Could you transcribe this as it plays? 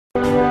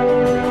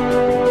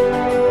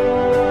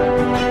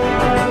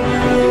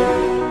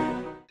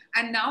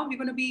And now we're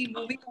going to be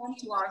moving on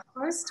to our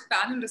first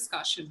panel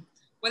discussion.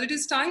 Well, it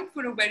is time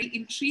for a very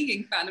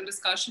intriguing panel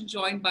discussion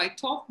joined by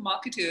top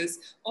marketers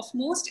of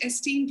most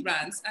esteemed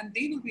brands, and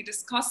they will be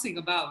discussing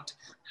about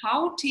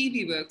how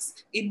TV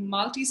works in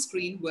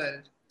multi-screen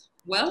world.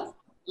 Well,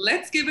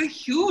 let's give a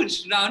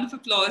huge round of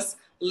applause,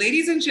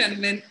 ladies and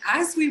gentlemen,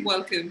 as we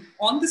welcome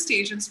on the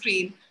stage and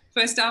screen,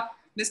 first up,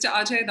 Mr.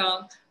 Ajay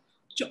Dang,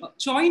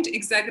 Joint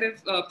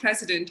Executive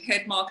President,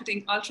 Head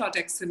Marketing,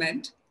 Ultratech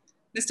Cement,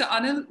 Mr.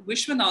 Anil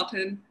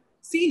Vishwanathan,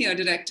 Senior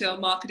Director,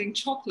 Marketing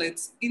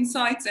Chocolates,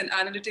 Insights and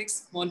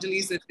Analytics,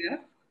 Mondelez India,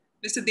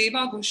 Mr.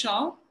 Deva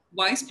Ghoshal,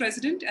 Vice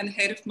President and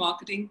Head of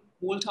Marketing,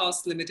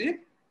 Voltas Limited,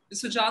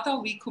 Ms.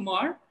 Sujata V.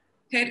 Kumar,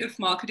 Head of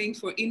Marketing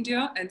for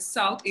India and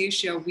South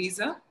Asia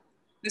Visa,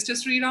 Mr.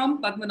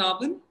 Sriram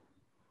Padmanabhan,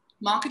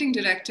 Marketing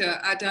Director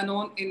at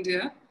Danone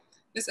India,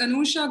 Ms.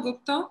 Anusha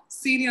Gupta,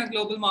 Senior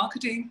Global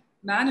Marketing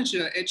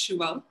Manager at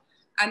HUL,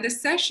 and the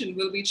session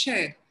will be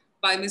chaired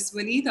by Ms.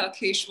 Vanitha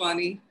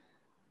Keshwani,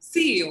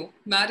 CEO,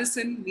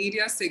 Madison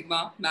Media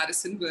Sigma,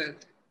 Madison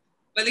World.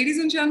 Well, ladies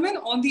and gentlemen,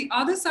 on the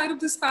other side of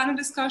this panel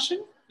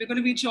discussion, we're going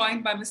to be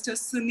joined by Mr.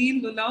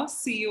 Sunil Lulla,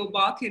 CEO,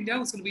 Bark India,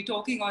 who's going to be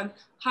talking on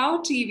how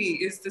TV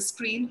is the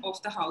screen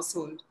of the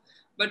household.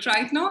 But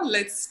right now,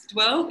 let's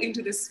delve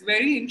into this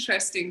very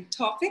interesting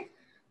topic.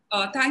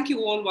 Thank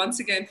you all once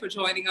again for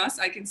joining us.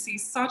 I can see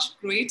such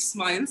great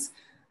smiles,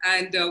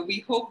 and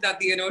we hope that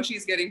the energy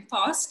is getting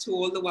passed to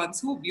all the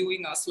ones who are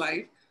viewing us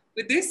live.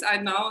 With this,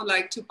 I'd now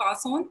like to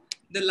pass on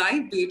the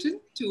live bulletin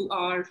to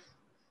our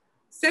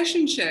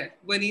session chair,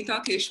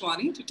 Vanitha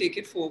Keshwani, to take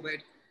it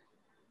forward.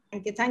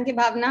 Thank you,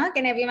 Bhavna.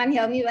 Can everyone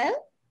hear me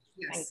well?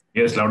 Yes.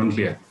 Yes, loud and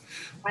clear.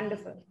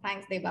 Wonderful.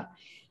 Thanks, Deva.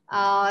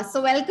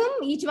 So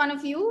welcome each one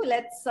of you.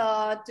 Let's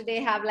today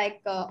have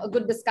like a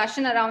good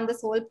discussion around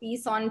this whole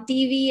piece on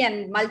TV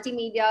and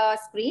multimedia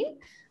screen.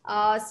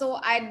 So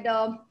I'd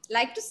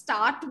like to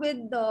start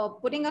with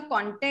putting a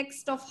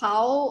context of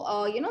how,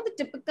 the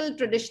typical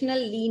traditional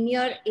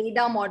linear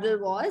ADA model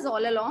was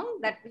all along,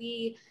 that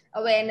we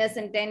awareness,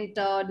 intent,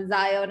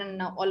 desire, and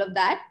all of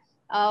that,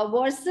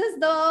 versus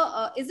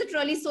is it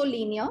really so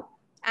linear?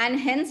 And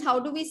hence, how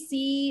do we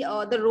see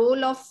the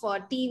role of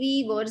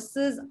TV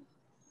versus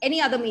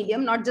any other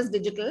medium, not just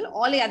digital,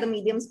 all the other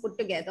mediums put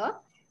together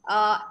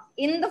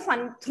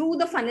through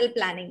the funnel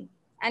planning?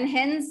 And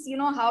hence,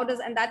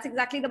 and that's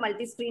exactly the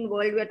multi-screen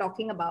world we're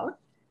talking about.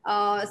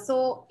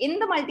 So in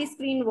the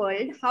multi-screen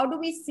world, how do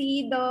we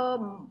see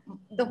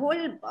the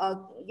whole,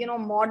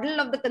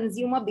 model of the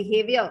consumer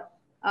behavior?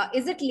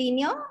 Is it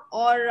linear,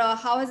 or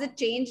how has it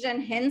changed?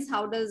 And hence,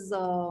 how does,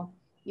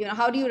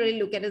 how do you really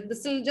look at it?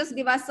 This will just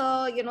give us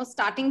a,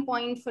 starting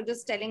point for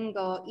just telling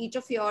each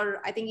of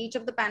I think each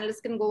of the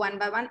panelists can go one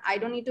by one. I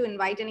don't need to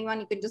invite anyone.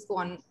 You can just go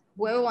on.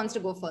 Whoever wants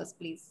to go first,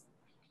 please.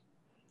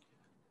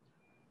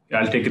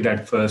 I'll take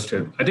that first.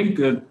 I think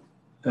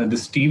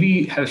this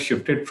TV has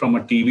shifted from a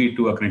TV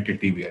to a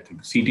connected TV. I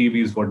think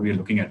CTV is what we are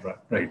looking at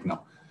right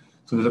now.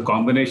 So there's a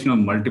combination of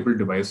multiple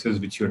devices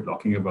which you're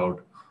talking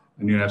about.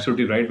 And you're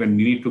absolutely right, when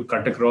you need to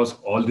cut across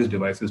all these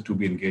devices to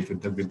be engaged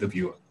with the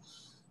viewer.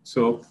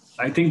 So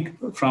I think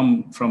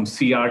from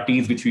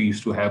CRTs, which we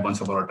used to have once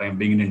upon a time,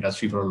 being in the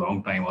industry for a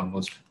long time,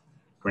 almost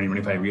 20,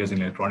 25 years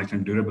in electronics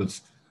and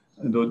durables,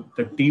 though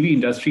the TV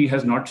industry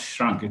has not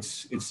shrunk,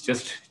 it's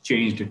just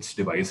changed its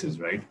devices,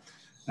 right?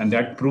 And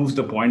that proves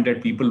the point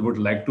that people would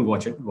like to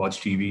watch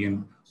TV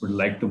and would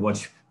like to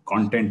watch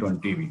content on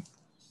TV.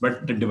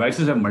 But the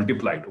devices have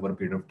multiplied over a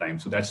period of time.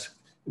 So that's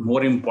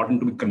more important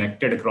to be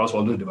connected across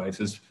all those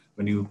devices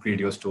when you create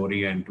your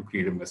story and to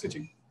create a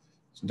messaging.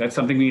 So that's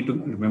something we need to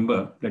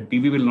remember, that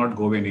TV will not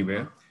go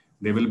anywhere.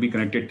 There will be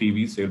connected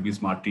TVs, there will be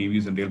smart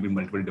TVs, and there will be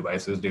multiple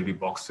devices, there will be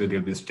boxes, there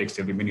will be sticks,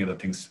 there will be many other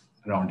things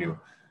around you.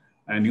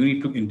 And you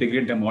need to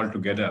integrate them all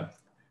together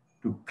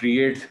to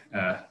create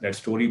that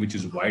story which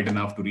is wide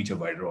enough to reach a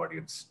wider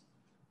audience.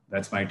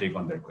 That's my take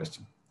on that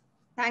question.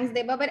 Thanks,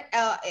 Deba. But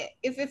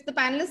if the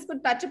panelists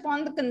could touch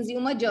upon the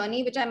consumer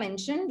journey, which I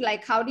mentioned,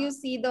 like how do you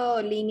see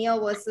the linear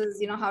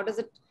versus, how does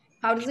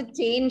it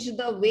change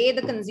the way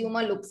the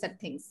consumer looks at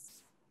things?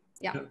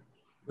 Yeah.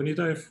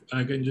 Vanitha, if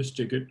I can just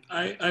take it,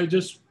 I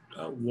just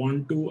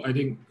want to, I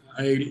think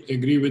I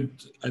agree with,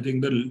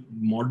 the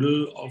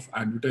model of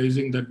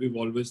advertising that we've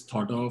always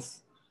thought of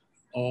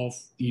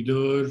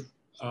either,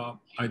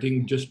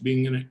 just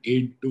being an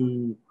aid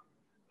to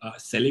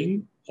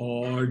selling,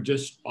 or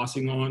just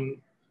passing on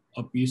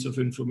a piece of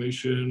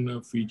information,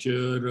 a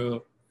feature,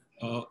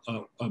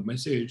 a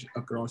message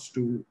across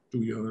to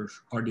your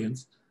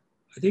audience.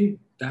 I think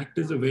that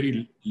is a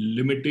very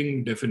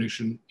limiting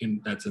definition in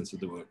that sense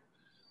of the word.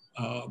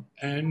 I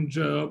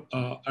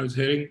was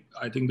hearing,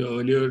 I think the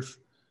earlier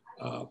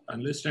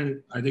panelist,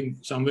 and I think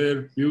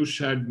somewhere Piyush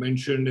had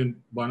mentioned in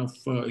one of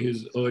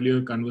his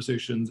earlier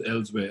conversations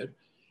elsewhere,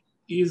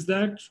 is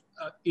that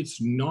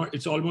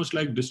it's almost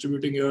like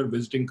distributing your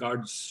visiting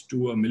cards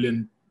to 1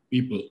 million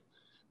people.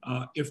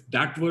 If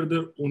that were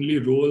the only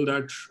role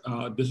that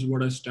this is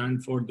what I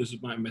stand for, this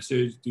is my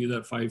message, these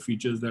are 5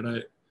 features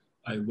that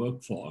I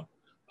work for,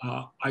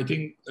 I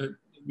think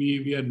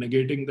we are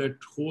negating that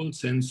whole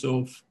sense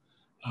of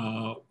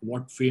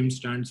what fame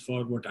stands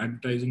for, what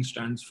advertising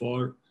stands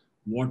for,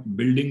 what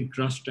building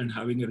trust and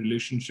having a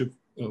relationship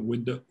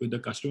with the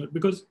customer,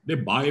 because they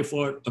buy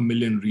for a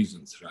million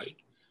reasons, right?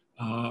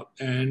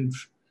 And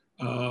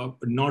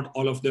not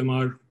all of them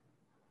are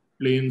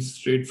plain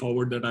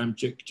straightforward that I'm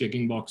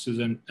checking boxes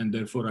and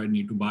therefore I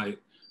need to buy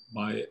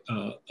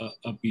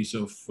a piece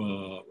of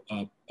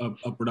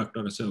a product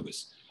or a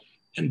service.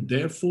 And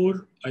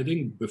therefore, I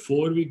think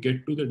before we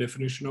get to the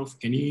definition of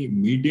any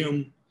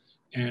medium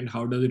and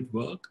how does it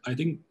work, I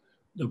think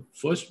the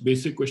first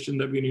basic question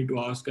that we need to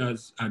ask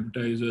as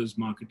advertisers,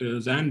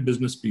 marketers, and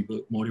business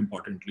people, more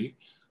importantly,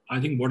 I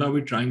think what are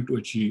we trying to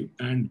achieve,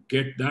 and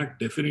get that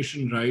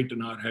definition right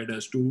in our head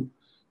as to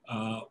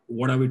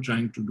what are we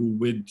trying to do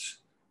with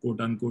quote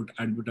unquote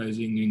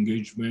advertising,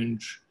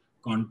 engagement,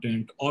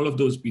 content, all of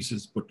those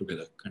pieces put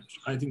together.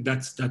 I think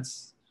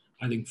that's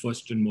I think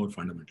first and more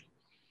fundamental.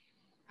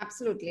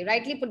 Absolutely,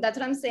 rightly put. That's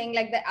what I'm saying.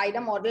 Like the IDA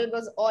model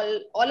was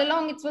all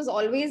along. It was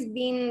always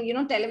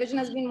been, television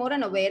has been more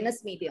an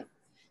awareness medium.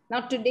 Now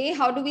today,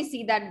 how do we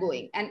see that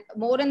going? And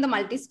more in the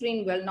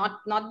multi-screen world.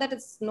 Not that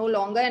it's no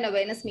longer an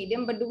awareness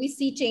medium, but do we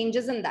see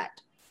changes in that?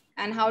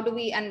 And how do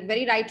we? And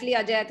very rightly,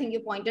 Ajay, I think you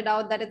pointed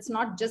out that it's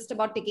not just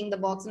about ticking the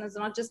box, and it's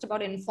not just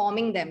about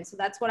informing them. So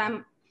that's what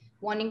I'm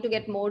wanting to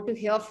get more to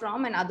hear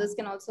from, and others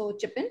can also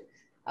chip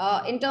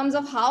in terms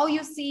of how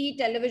you see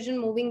television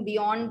moving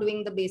beyond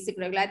doing the basic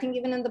regular. I think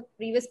even in the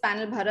previous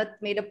panel,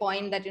 Bharat made a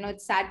point that,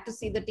 it's sad to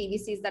see the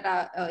TVCs that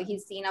are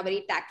he's seen are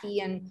very tacky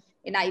and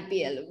in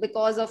IPL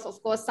because of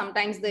course,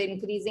 sometimes the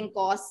increasing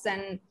costs,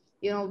 and,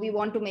 we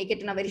want to make it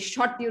in a very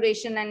short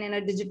duration and in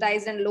a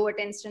digitized and low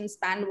attention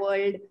span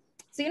world.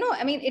 So,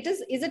 I mean,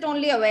 is it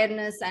only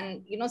awareness,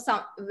 and,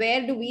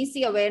 where do we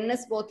see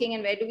awareness working,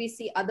 and where do we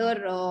see other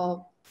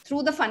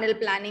through the funnel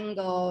planning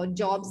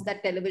jobs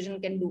that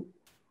television can do?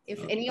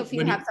 If any of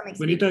you have some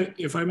experience. Vanita,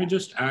 if I may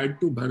just add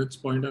to Bharat's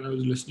point, and I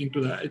was listening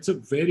to that, it's a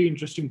very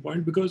interesting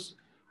point, because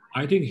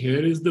I think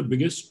here is the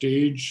biggest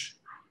stage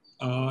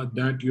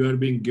that you are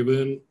being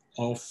given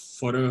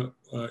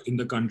in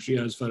the country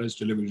as far as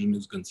television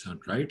is concerned,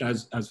 right?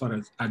 As far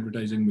as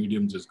advertising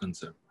mediums is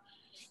concerned.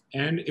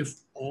 And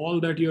if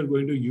all that you're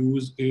going to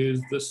use is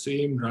the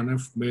same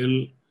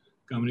run-of-mill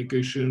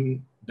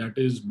communication that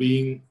is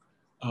being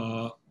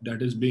kind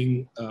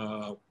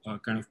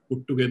of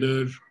put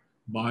together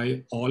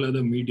by all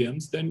other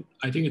mediums, then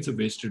I think it's a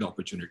wasted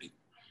opportunity.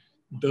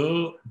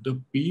 The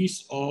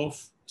piece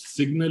of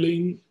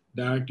signaling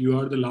that you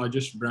are the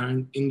largest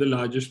brand in the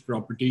largest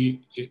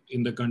property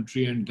in the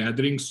country and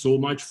gathering so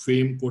much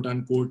fame, quote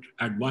unquote,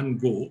 at one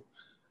go,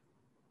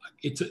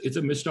 it's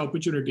a missed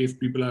opportunity if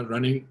people are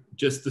running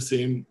just the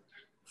same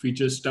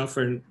feature stuff.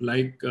 And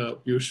like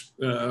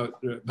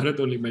Bharat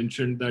only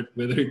mentioned that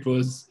whether that it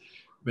was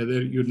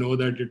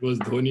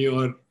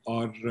Dhoni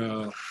or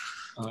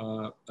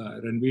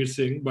Ranveer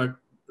Singh, but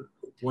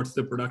what's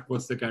the product,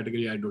 what's the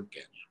category, I don't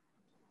care.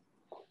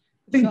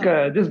 I think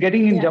just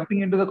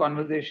jumping into the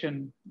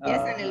conversation, yes,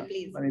 Anil,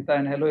 please. Vanita,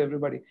 and hello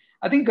everybody.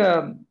 I think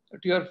to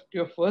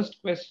your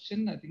first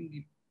question, I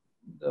think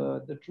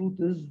the truth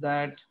is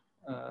that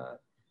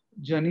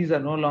journeys are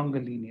no longer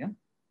linear.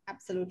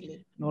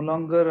 Absolutely. No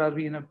longer are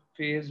we in a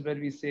phase where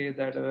we say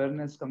that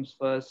awareness comes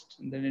first,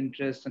 and then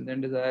interest, and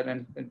then desire,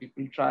 and then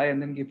people try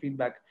and then give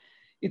feedback.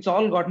 It's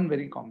all gotten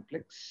very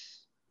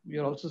complex. We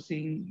are also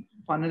seeing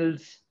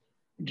funnels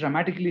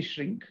dramatically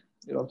shrink.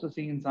 We're also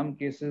seeing in some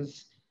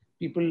cases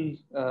people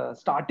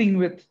starting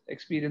with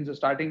experience or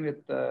starting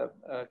with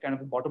kind of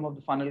the bottom of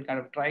the funnel, kind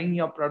of trying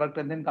your product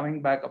and then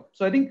coming back up.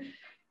 So I think,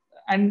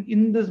 and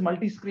in this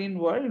multi-screen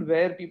world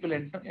where people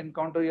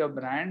encounter your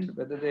brand,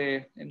 whether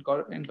they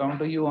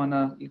encounter you on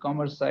an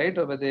e-commerce site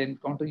or whether they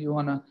encounter you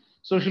on a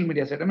social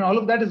media site, I mean, all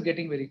of that is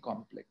getting very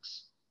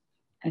complex.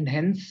 And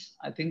hence,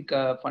 I think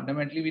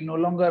fundamentally, we no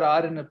longer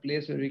are in a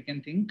place where we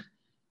can think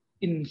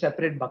in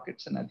separate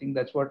buckets. And I think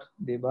that's what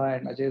Deba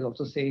and Ajay is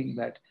also saying,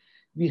 that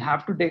we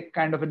have to take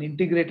kind of an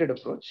integrated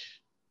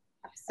approach.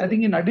 Absolutely. I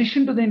think in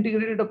addition to the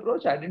integrated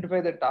approach,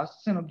 identify the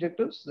tasks and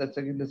objectives. That's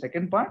again the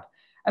second part.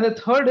 And the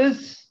third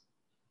is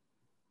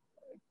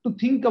to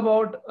think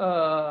about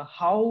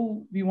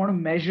how we want to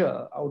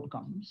measure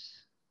outcomes.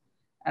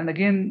 And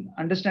again,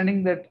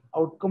 understanding that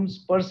outcomes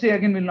per se,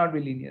 again, will not be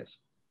linear.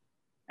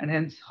 And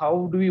hence,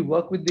 how do we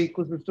work with the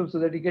ecosystem so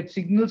that you get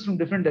signals from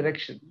different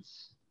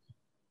directions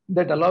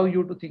that allow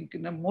you to think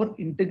in a more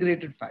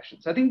integrated fashion.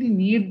 So I think the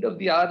need of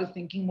the hour is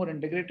thinking more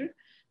integrated.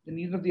 The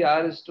need of the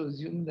hour is to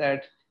assume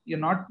that you're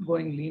not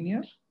going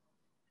linear,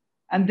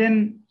 and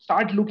then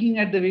start looking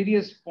at the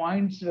various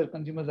points where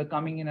consumers are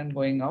coming in and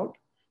going out.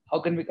 How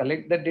can we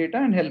collect that data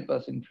and help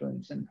us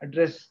influence and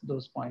address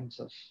those points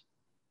of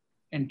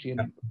entry and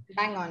input?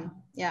 Bang on.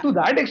 Yeah. To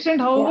that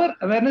extent, however,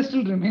 awareness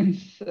still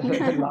remains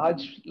a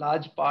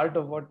large part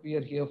of what we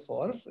are here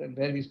for and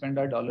where we spend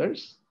our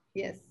dollars.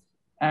 Yes.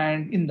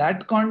 And in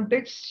that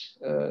context,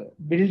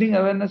 building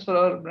awareness for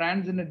our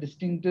brands in a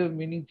distinctive,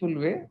 meaningful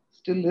way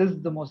still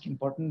is the most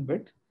important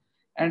bit.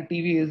 And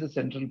TV is the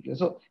central place.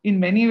 So in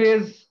many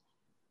ways,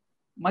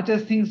 much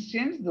as things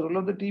change, the role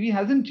of the TV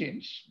hasn't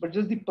changed, but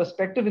just the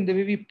perspective in the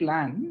way we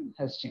plan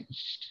has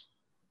changed.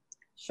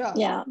 Sure.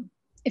 Yeah.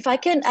 If I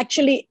can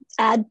actually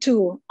add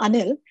to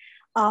Anil,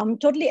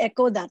 totally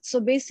echo that. So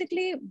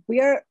basically,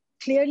 we are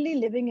clearly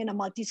living in a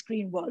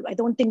multi-screen world. I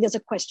don't think there's a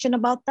question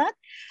about that.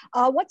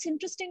 What's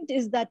interesting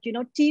is that,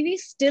 TV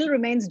still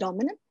remains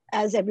dominant,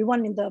 as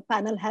everyone in the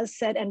panel has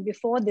said, and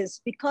before this,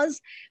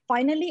 because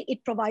finally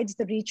it provides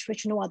the reach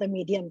which no other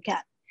medium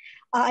can.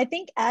 I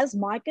think as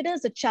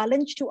marketers, the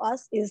challenge to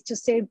us is to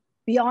say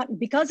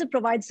because it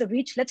provides the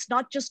reach, let's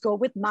not just go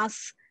with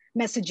mass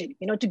messaging,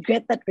 to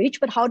get that reach,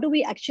 but how do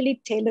we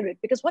actually tailor it?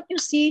 Because what you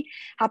see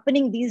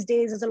happening these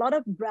days is a lot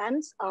of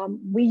brands,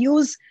 we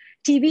use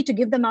TV to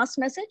give the mass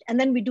message, and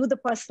then we do the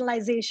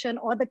personalization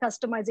or the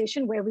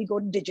customization where we go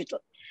to digital.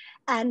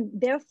 And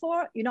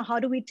therefore, how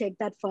do we take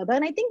that further?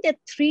 And I think there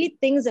are three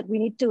things that we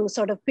need to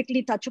sort of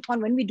quickly touch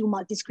upon when we do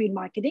multi-screen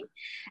marketing.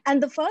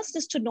 And the first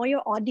is to know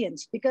your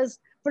audience, because,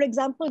 for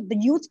example, the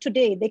youth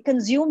today, they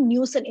consume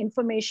news and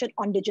information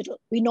on digital.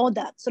 We know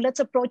that. So let's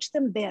approach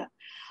them there.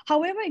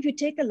 However, if you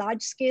take a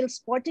large scale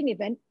sporting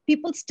event,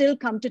 people still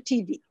come to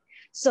TV.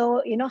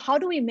 So, how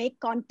do we make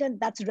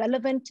content that's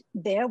relevant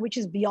there, which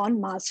is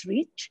beyond mass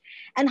reach?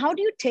 And how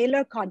do you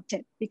tailor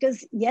content?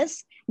 Because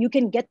yes, you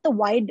can get the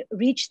wide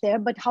reach there,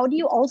 but how do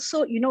you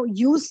also,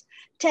 use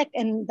tech?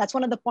 And that's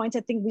one of the points I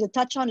think we'll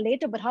touch on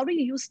later, but how do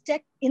you use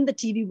tech in the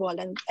TV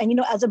world?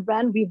 And as a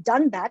brand, we've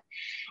done that.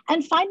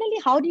 And finally,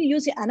 how do you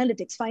use your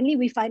analytics?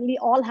 We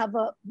all have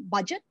a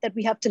budget that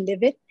we have to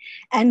live in.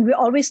 And we're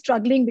always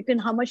struggling between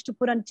how much to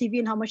put on TV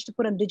and how much to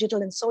put on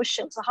digital and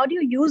social. So how do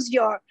you use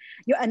your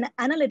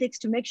analytics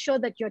to make sure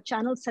that your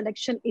channel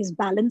selection is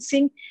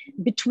balancing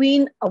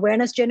between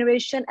awareness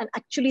generation and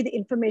actually the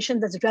information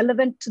that's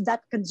relevant to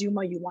that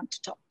consumer you want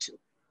to talk to?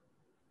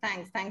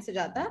 Thanks,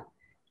 Sujata.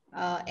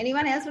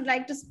 Anyone else would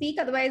like to speak?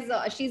 Otherwise,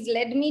 she's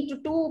led me to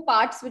two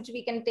parts which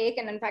we can take.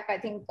 And in fact, I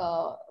think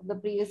the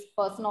previous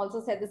person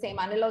also said the same.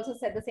 Anil also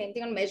said the same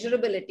thing on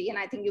measurability. And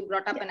I think you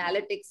brought up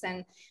analytics.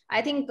 And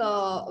I think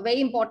a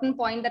very important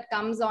point that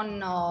comes on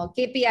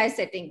KPI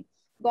setting.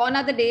 Gone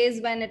are the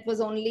days when it was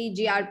only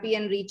GRP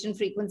and reach and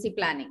frequency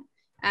planning.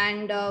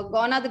 And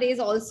gone are the days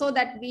also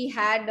that we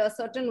had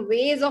certain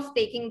ways of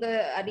taking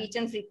the reach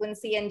and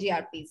frequency and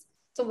GRPs.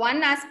 So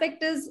one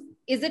aspect is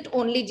it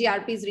only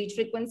GRP's reach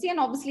frequency? And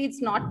obviously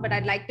it's not, but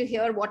I'd like to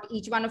hear what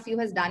each one of you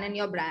has done in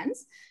your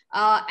brands.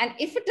 And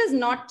if it is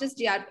not just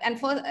GRP, and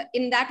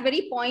in that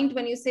very point,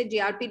 when you say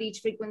GRP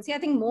reach frequency, I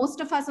think most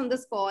of us on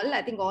this call,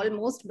 I think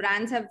most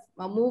brands have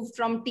moved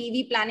from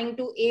TV planning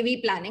to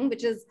AV planning,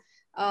 which is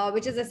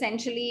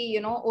essentially,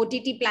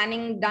 OTT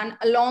planning done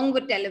along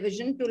with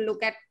television to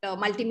look at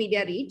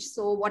multimedia reach.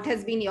 So what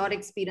has been your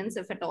experience,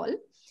 if at all?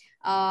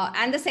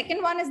 And the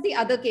second one is the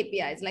other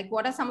KPIs. Like,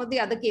 what are some of the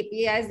other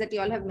KPIs that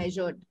you all have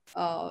measured?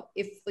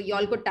 If you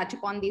all could touch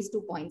upon these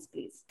 2 points,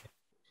 please.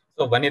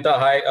 So, Vanita,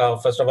 hi.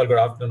 First of all, good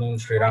afternoon,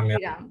 Sriram.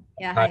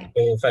 Yeah, hi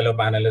to fellow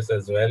panelists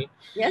as well.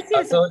 Yes.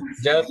 So,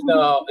 just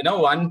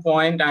one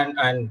point,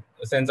 and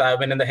since I've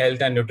been in the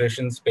health and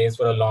nutrition space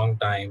for a long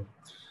time,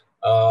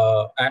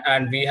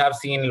 and we have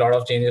seen a lot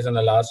of changes in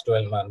the last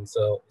 12 months.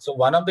 So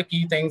one of the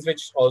key things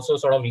which also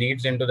sort of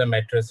leads into the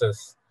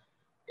matrices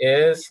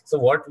is, so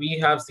what we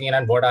have seen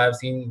and what I have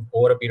seen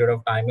over a period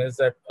of time is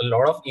that a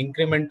lot of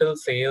incremental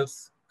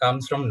sales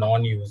comes from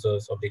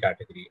non-users of the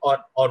category, or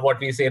what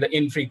we say the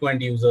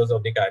infrequent users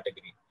of the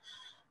category.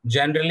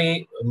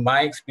 Generally,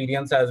 my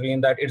experience has been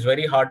that it's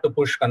very hard to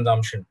push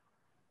consumption.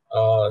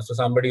 So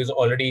somebody who's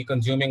already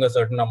consuming a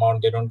certain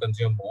amount, they don't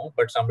consume more,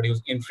 but somebody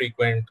who's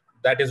infrequent,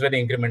 that is where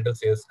the incremental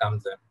sales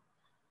comes in.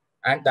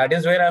 And that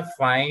is where I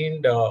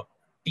find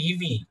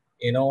TV,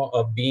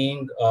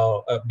 being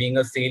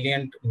a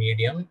salient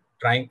medium,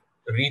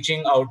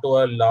 reaching out to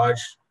a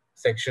large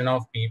section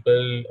of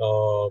people,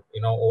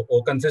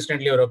 or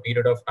consistently over a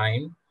period of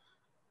time,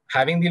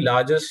 having the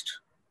largest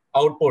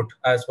output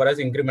as far as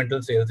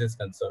incremental sales is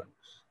concerned.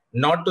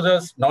 Not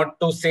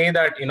to say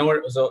that,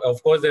 so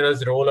of course there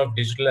is a role of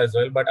digital as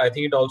well, but I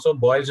think it also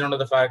boils down to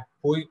the fact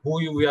who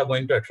we are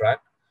going to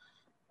attract.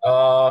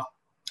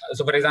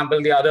 So for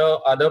example, the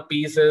other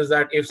piece is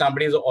that if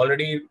somebody is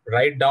already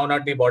right down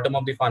at the bottom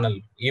of the funnel,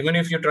 even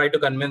if you try to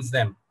convince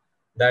them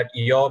that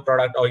your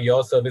product or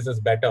your service is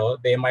better,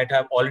 they might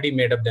have already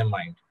made up their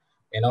mind,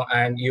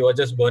 and you are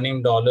just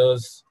burning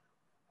dollars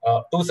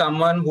to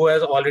someone who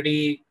has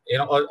already,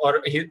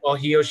 or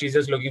he or she's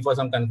just looking for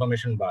some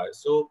confirmation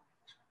bias. So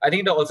I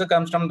think it also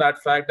comes from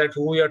that fact that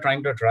who you're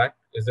trying to attract.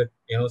 Is it,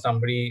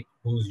 somebody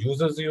who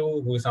uses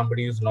you, who is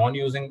somebody who's not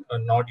using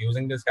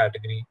this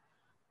category?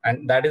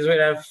 And that is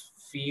where I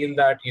feel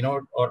that,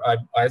 or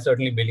I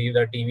certainly believe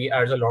that TV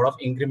adds a lot of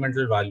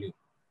incremental value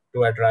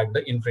to attract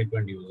the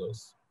infrequent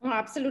users. Oh,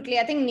 absolutely.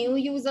 I think new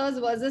users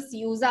versus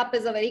use up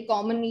is a very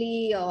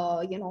commonly,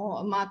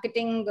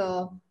 marketing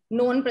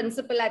known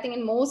principle. I think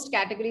in most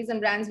categories and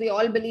brands, we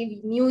all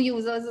believe new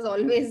users is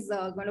always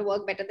going to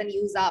work better than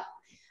use up.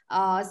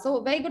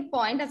 So very good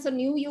point. And so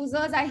new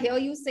users, I hear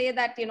you say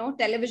that,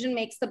 television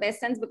makes the best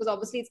sense because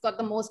obviously it's got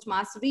the most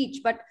mass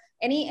reach, but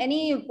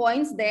any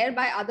points there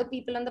by other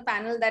people on the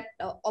panel that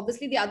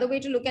obviously the other way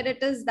to look at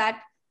it is that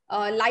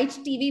light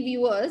TV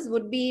viewers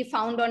would be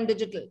found on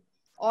digital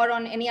or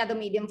on any other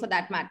medium for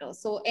that matter.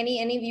 So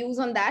any views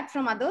on that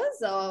from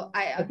others?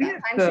 I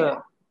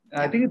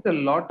think it's a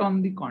lot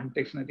on the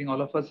context. And I think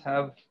all of us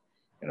have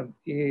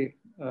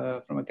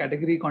from a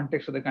category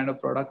context for the kind of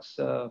products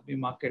we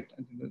market.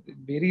 I think it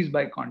varies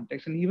by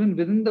context. And even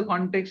within the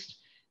context,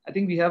 I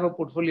think we have a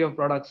portfolio of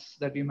products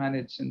that we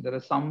manage. And there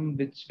are some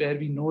where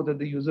we know that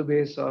the user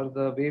base or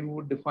the way we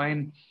would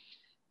define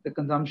the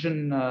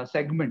consumption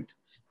segment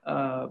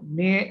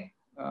may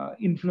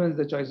influence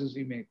the choices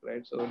we make,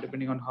 right? So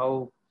depending on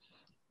how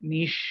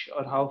niche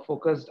or how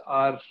focused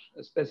our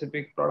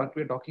specific product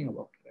we're talking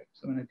about, right?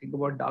 So when I think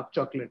about dark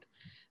chocolate,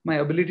 my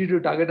ability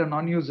to target a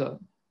non-user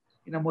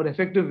in a more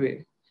effective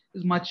way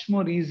is much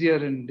more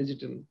easier in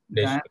digital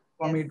than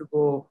for me to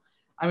go.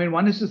 I mean,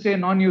 one is to say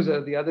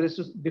non-user, the other is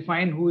to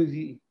define who is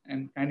he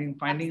and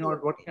finding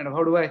out what kind of,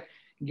 how do I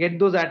get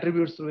those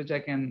attributes through which I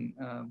can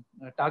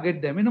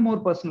target them in a more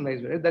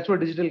personalized way. That's what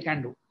digital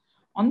can do.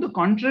 On the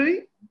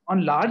contrary,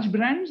 on large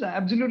brands,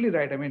 absolutely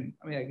right. I mean,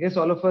 I guess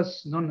all of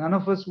us, none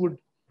of us would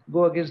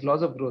go against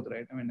laws of growth,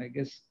 right?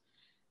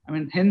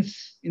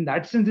 Hence, in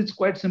that sense, it's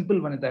quite simple,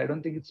 Vanita. I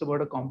don't think it's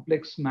about a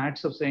complex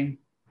maths of saying,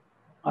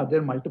 are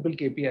there multiple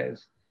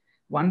KPIs?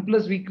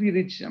 1+ weekly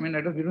reach. I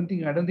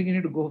don't think you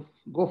need to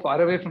go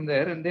far away from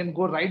there and then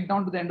go right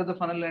down to the end of the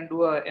funnel and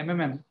do a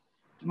MMM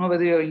to know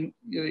whether you're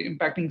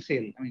impacting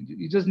sale. I mean,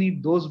 you just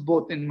need those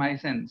both, in my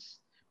sense,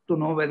 to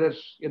know whether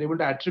you're able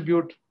to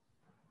attribute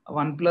a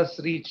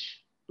 1+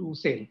 reach to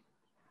sale.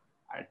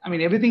 I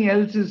mean, everything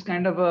else is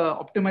kind of a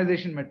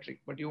optimization metric,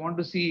 but you want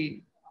to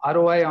see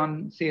ROI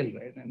on sale,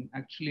 right? And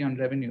actually on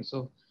revenue.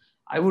 So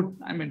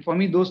for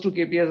me, those two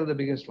KPIs are the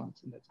biggest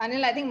ones.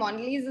 Anil, I think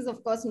Mondelez is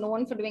of course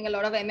known for doing a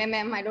lot of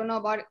MMM. I don't know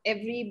about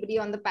everybody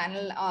on the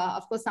panel.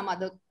 Of course, some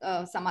others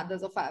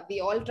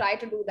we all try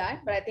to do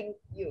that, but I think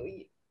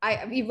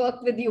we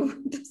work with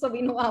you, so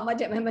we know how much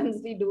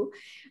MMMs we do.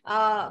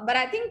 But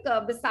I think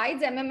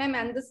besides MMM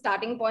and the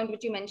starting point,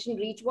 which you mentioned,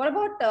 reach, what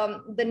about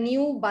the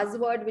new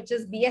buzzword, which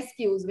is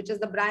BSQs, which is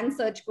the brand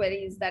search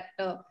queries that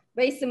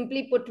very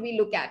simply put, we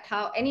look at?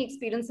 Any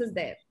experiences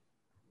there?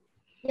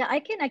 Yeah,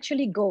 I can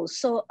actually go.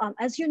 So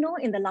as you know,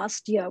 in the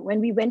last year, when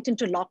we went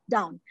into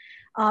lockdown,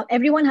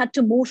 everyone had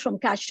to move from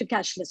cash to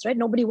cashless, right?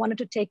 Nobody wanted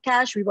to take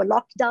cash. We were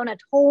locked down at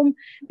home.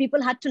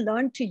 People had to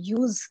learn to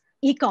use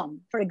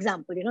e-com, for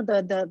example,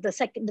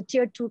 the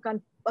tier 2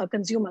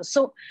 consumers.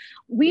 So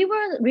we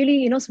were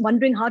really,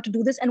 wondering how to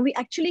do this. And we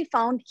actually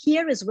found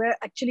here is where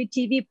actually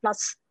TV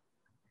plus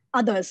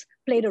others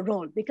played a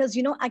role, because,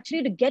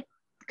 actually to get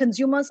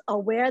consumers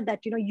aware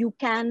that, you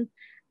can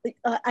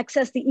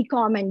access the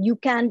e-com and you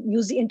can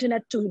use the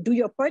internet to do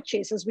your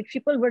purchases, which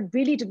people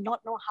really did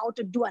not know how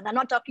to do. And I'm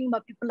not talking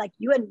about people like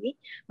you and me,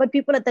 but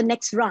people at the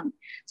next rung.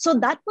 So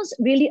that was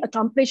really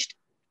accomplished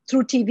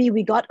through TV.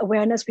 We got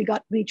awareness, we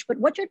got reach. But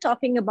what you're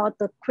talking about,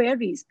 the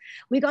queries,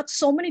 we got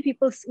so many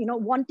people,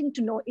 wanting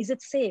to know, is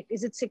it safe?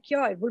 Is it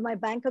secure? Will my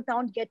bank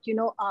account get,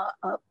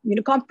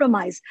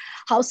 compromised?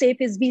 How safe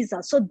is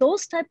Visa? So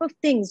those type of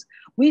things,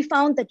 we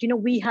found that,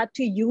 we had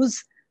to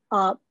use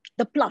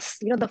the plus,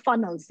 the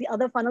funnels, the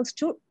other funnels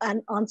too,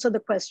 and answer the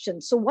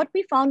question. So what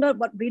we found out,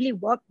 what really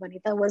worked,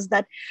 Vanita, was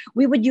that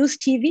we would use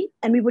TV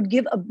and we would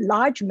give a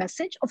large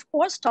message, of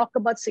course, talk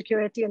about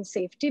security and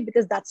safety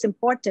because that's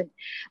important.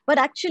 But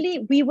actually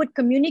we would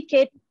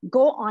communicate,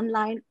 go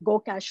online, go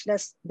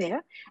cashless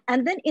there.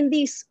 And then in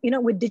these,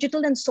 with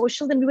digital and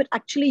social, then we would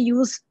actually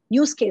use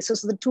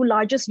cases. So the two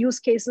largest use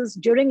cases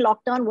during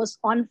lockdown was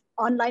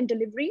online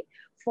delivery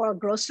for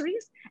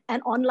groceries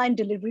and online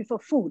delivery for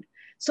food.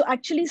 So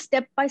actually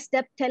step by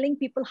step telling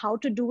people how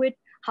to do it,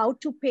 how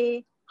to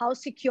pay, how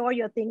secure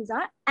your things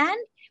are. And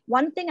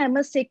one thing I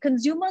must say,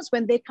 consumers,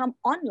 when they come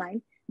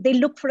online, they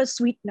look for a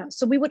sweetener.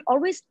 So we would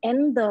always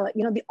end the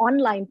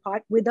online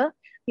part with an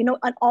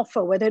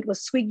offer, whether it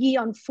was Swiggy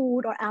on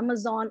food or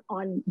Amazon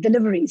on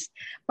deliveries.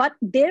 But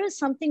there is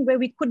something where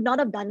we could not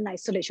have done in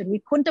isolation.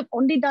 We couldn't have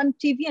only done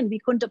TV and we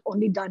couldn't have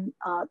only done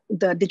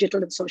the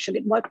digital and social.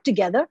 It worked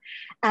together.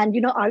 And,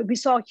 we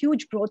saw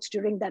huge growth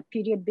during that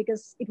period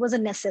because it was a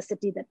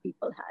necessity that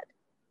people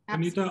had.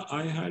 Anita,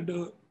 I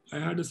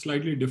had a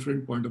slightly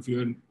different point of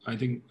view, and I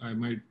think I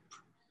might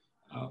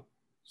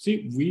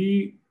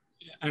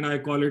and I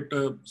call it,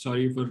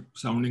 sorry for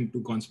sounding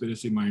too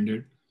conspiracy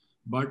minded,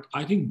 but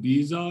I think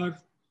we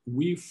often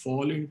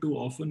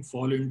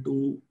fall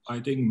into, I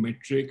think,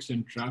 metrics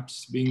and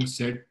traps being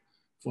set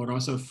for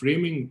us, a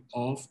framing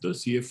of the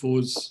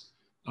CFOs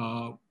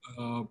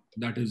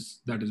that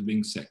is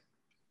being set.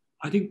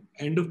 I think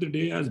end of the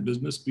day, as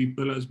business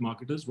people, as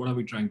marketers, what are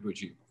we trying to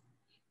achieve?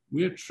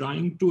 We are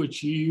trying to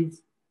achieve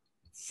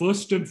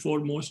first and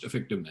foremost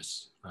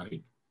effectiveness,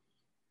 right?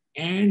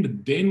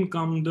 And then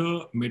come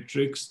the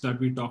metrics that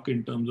we talk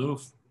in terms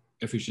of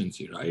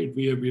efficiency, right?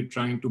 We're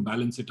trying to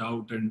balance it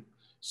out and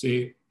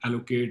say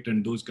allocate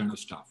and those kind of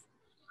stuff.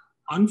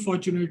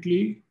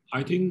 Unfortunately,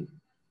 I think,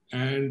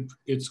 and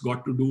it's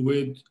got to do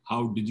with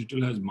how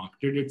digital has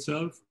marketed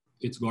itself.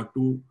 It's got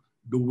to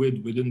do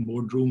with within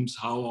boardrooms,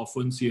 how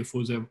often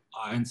CFOs have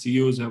and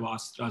CEOs have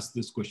asked us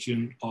this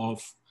question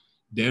of,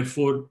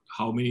 therefore,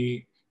 how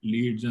many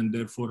leads and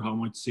therefore how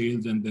much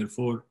sales and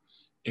therefore,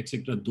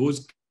 etc.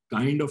 Those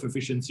kind of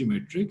efficiency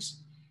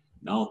metrics.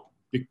 Now,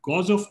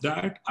 because of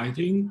that, I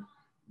think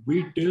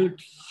we tilt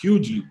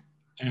hugely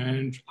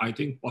and I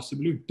think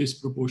possibly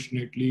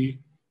disproportionately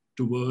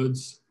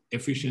towards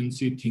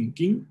efficiency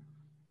thinking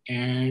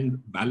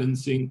and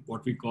balancing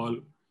what we call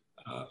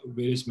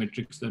various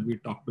metrics that we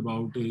talked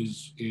about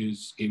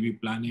is AV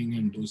planning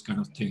and those kind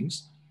of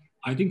things.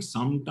 I think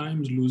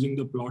sometimes losing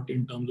the plot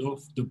in terms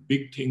of the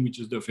big thing, which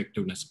is the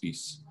effectiveness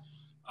piece.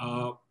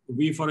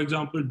 We, for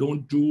example,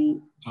 don't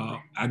do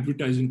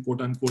advertising,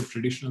 quote unquote,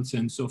 traditional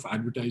sense of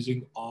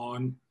advertising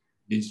on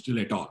digital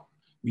at all.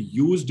 We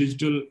use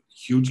digital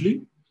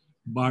hugely,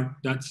 but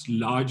that's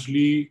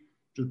largely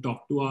to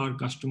talk to our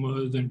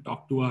customers and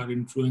talk to our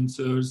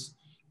influencers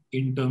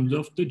in terms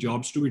of the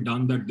jobs to be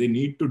done that they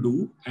need to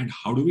do and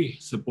how do we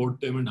support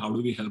them and how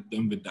do we help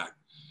them with that.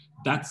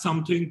 That's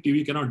something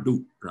TV cannot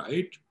do,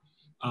 right?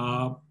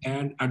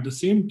 And at the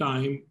same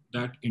time,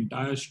 that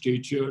entire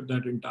stature,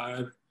 that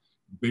entire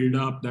build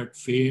up, that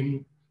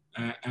fame,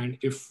 and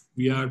if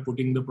we are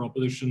putting the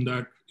proposition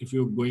that if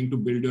you're going to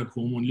build your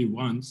home only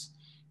once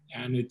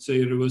and it's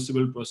a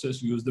irreversible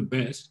process, use the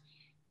best,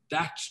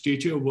 that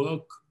stature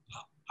work,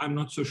 I'm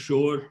not so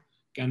sure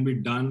can be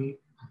done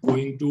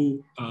going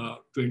to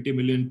 20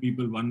 million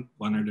people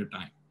one at a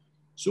time.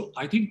 So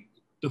I think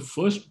the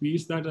first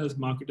piece that as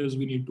marketers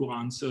we need to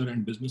answer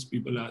and business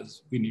people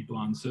as we need to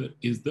answer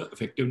is the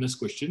effectiveness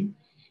question.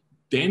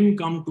 Then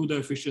come to the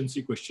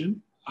efficiency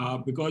question,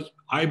 because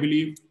I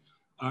believe,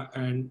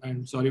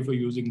 and sorry for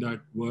using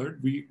that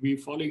word, we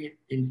falling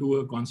into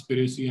a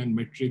conspiracy and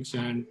metrics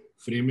and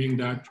framing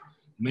that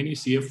many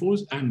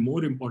CFOs and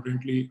more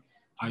importantly,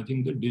 I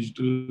think the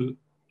digital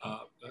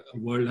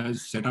world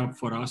has set up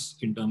for us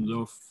in terms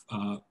of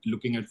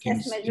looking at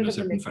things in a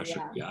certain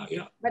fashion.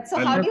 Yeah. But so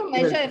how do you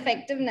measure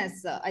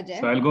effectiveness, Ajay?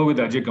 So I'll go with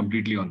Ajay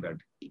completely on that,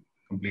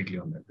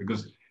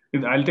 because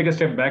I'll take a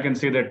step back and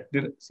say that,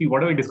 see,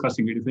 what are we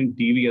discussing? We're discussing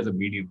TV as a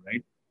medium,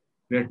 right?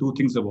 There are two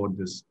things about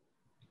this.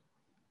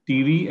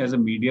 TV as a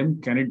medium,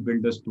 can it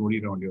build a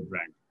story around your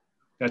brand?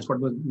 That's what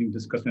was being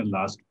discussed in the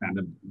last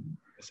panel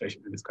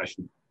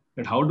discussion.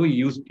 That how do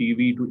you use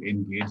TV to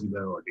engage with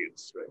our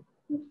audience,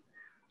 right?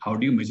 How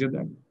do you measure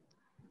that?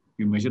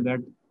 You measure that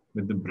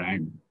with the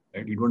brand,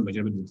 right? You don't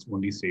measure with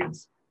only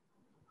sales.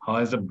 How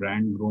has the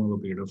brand grown over a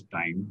period of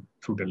time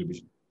through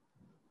television?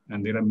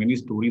 And there are many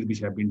stories which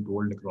have been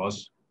told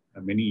across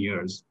many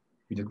years,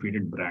 which have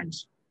created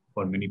brands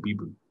for many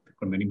people,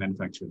 for many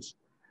manufacturers.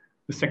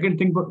 The second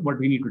thing what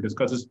we need to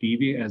discuss is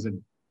TV as a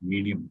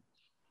medium.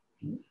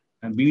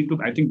 And we need to,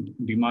 I think,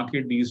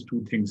 demarcate these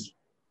two things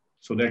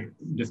so that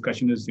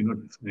discussion is, in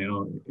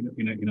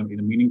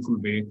a meaningful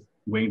way,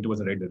 going towards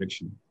the right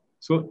direction.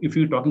 So if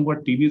you're talking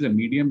about TV as a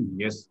medium,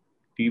 yes,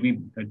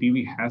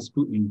 TV has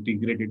to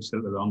integrate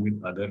itself along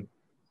with other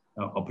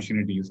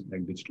opportunities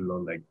like digital or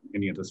like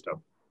any other stuff.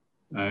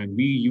 And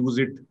we use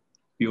it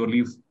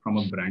purely from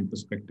a brand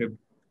perspective.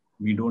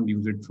 We don't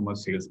use it from a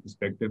sales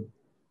perspective.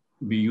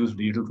 We use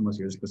digital from a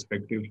sales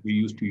perspective. We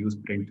used to use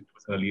print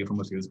earlier from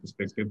a sales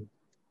perspective.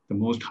 The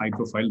most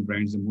high-profile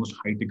brands, the most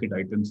high-ticket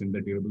items in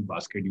the durable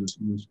basket, you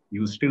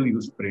still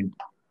use print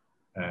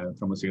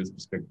from a sales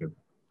perspective.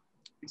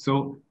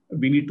 So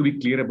we need to be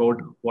clear about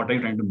what are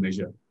you trying to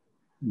measure.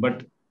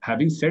 But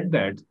having said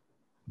that,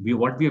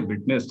 what we have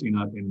witnessed in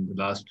the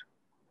last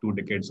 2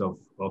 decades of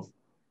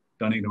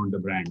turning around the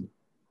brand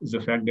is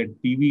the fact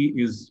that TV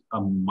is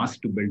a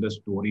must to build a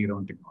story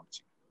around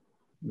technology.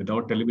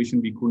 Without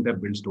television, we couldn't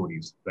have built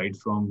stories, right?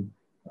 From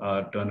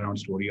turnaround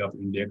story of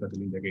India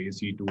Katal India Ka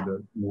AC to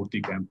the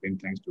Murthy campaign,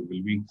 thanks to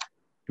Wilby,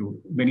 to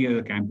many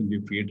other campaigns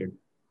we've created.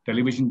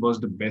 Television was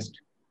the best,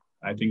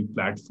 I think,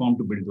 platform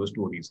to build those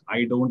stories.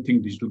 I don't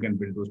think digital can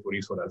build those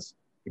stories for us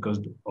because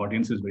the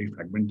audience is very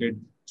fragmented,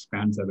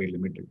 spans are very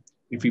limited.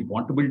 If we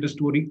want to build a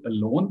story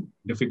alone,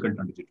 difficult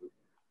on digital.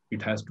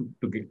 It has to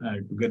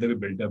together be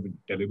built up with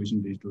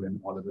television, digital, and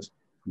all of this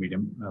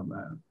medium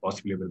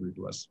possibly available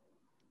to us.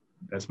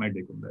 That's my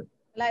take on that.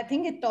 Well, I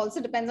think it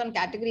also depends on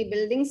category.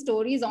 Building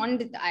stories on,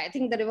 I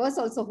think the reverse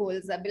also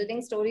holds.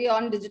 Building story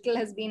on digital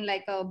has been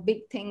like a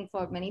big thing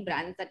for many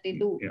brands that they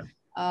do. Yeah.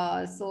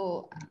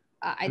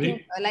 I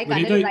think, like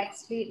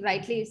Anil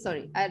rightly,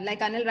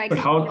 But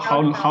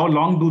how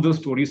long do those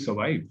stories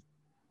survive?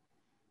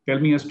 Tell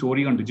me a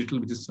story on digital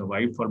which has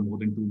survived for more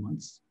than 2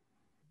 months.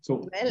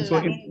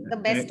 The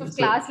best of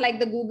class, like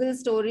the Google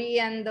story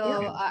and the,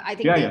 I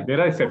think. Yeah,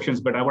 there are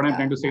exceptions, but what I'm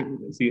trying to say,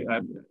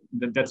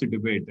 that's a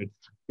debate. That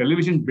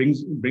television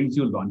brings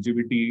you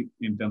longevity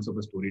in terms of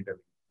a storytelling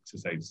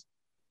exercise.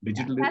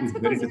 Digital is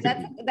very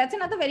difficult. That's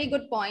another very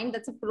good point.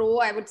 That's a pro,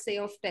 I would say,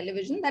 of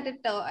television, that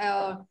it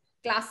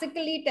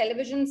classically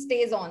television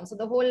stays on. So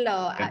the whole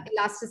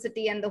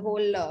elasticity and the whole,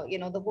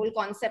 the whole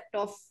concept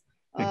of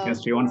it can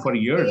stay on for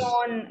years.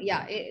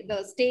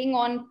 The staying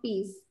on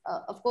piece.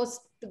 Of course,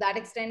 to that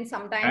extent,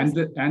 sometimes.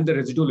 And the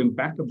residual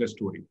impact of the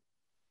story.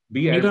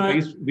 We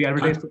advertise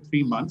for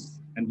 3 months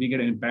and we get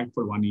an impact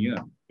for 1 year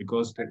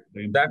because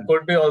that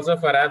could be also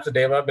perhaps,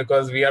 Deva,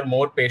 because we are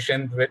more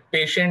patient with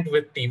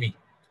TV.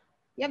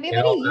 Yeah,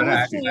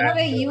 we're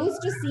very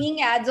used to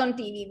seeing ads on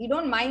TV. We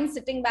don't mind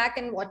sitting back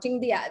and watching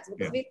the ads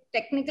because we're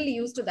technically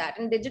used to that.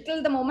 In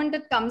digital, the moment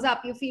it comes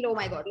up, you feel, oh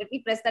my God, let me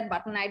press that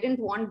button. I didn't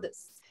want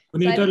this.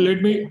 Punita, so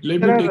let me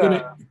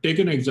take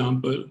an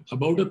example.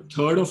 About a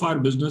third of our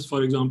business,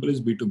 for example,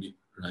 is B2B,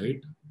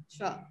 right?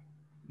 Sure.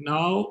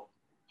 Now,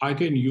 I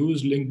can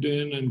use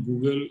LinkedIn and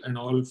Google and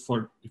all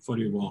for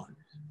you want.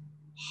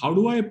 How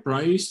do I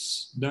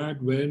price that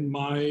when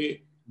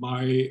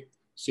my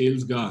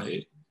sales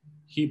guy,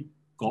 he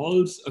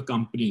calls a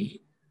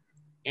company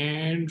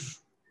and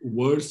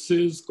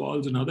versus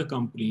calls another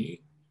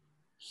company,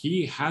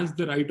 he has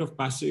the right of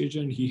passage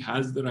and he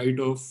has the right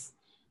of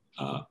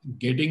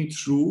getting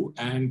through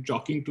and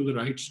talking to the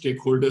right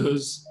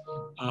stakeholders,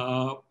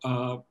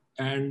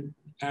 and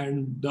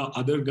the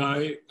other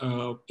guy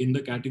in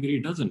the category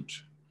doesn't.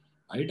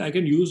 Right? I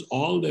can use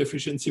all the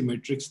efficiency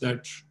metrics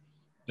that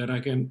I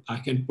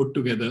can put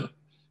together,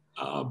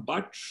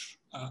 but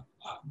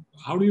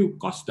how do you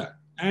cost that?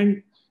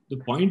 And the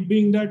point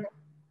being that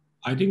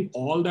I think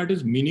all that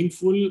is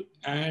meaningful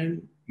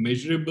and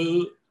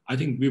measurable. I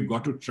think we've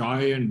got to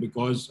try, and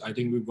because I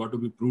think we've got to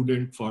be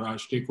prudent for our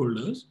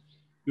stakeholders,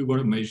 we've got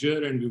to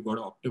measure and we've got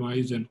to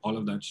optimize and all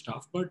of that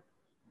stuff. But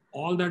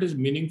all that is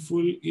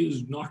meaningful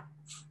is not.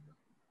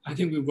 I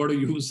think we've got to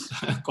use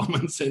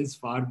common sense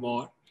far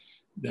more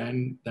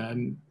than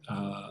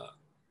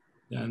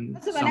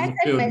so when I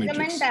said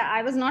measurement,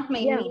 I was not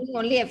meaning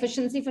only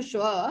efficiency for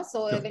sure.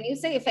 So when you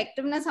say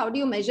effectiveness, how do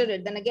you measure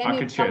it? Then again,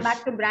 you come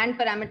back to brand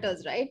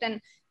parameters, right? And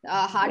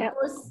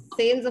hardcore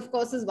sales, of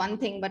course, is one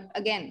thing, but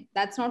again,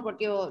 that's not what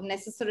you're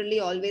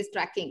necessarily always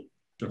tracking.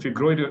 So if you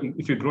grow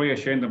your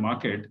share in the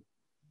market,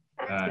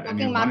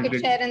 talking market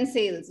share and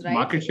sales, right?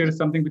 Market share is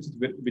something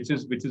which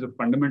is a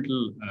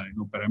fundamental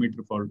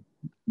parameter for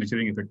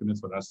measuring effectiveness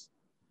for us.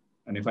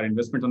 And if our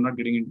investments are not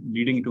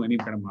leading into any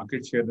kind of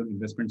market share, then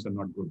investments are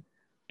not good.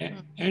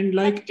 And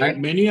like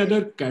many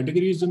other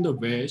categories in the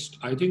West,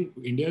 I think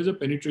India is a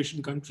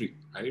penetration country,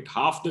 right?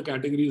 Half the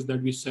categories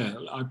that we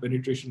sell are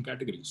penetration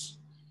categories.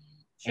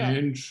 Sure.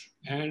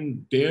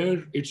 And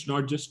there, it's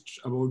not just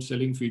about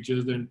selling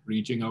features and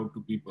reaching out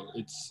to people.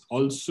 It's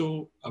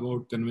also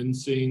about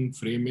convincing,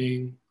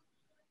 framing,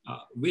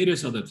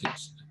 various other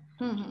things.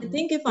 I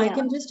think if I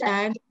can just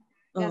add,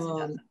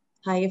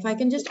 if I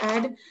can just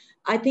add,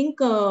 I think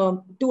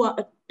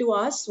to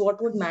us,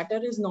 what would matter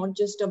is not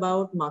just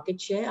about market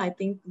share. I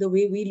think the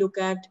way we look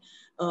at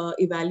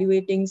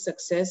evaluating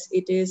success,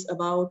 it is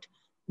about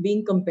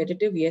being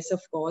competitive, yes,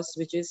 of course,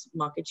 which is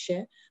market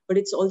share, but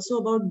it's also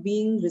about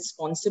being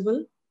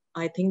responsible.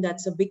 I think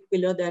that's a big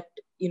pillar that,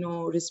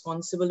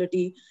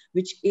 responsibility,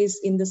 which is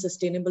in the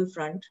sustainable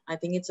front. I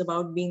think it's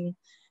about being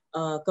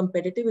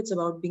competitive. It's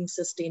about being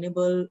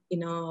sustainable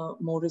in a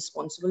more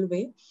responsible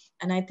way.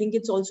 And I think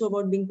it's also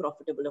about being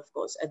profitable, of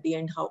course. At the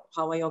end, how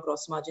are your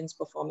gross margins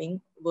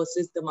performing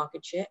versus the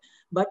market share?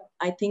 But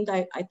I think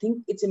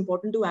it's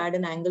important to add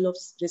an angle of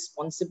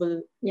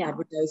responsible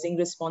advertising,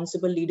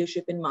 responsible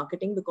leadership in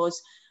marketing,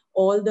 because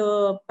all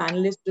the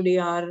panelists today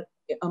are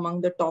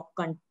among the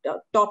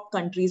top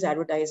countries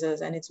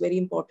advertisers. And it's very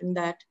important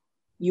that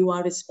you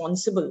are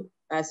responsible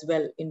as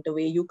well in the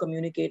way you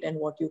communicate and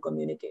what you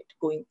communicate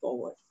going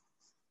forward.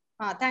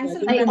 Thanks.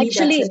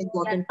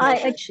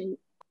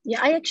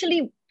 I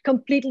actually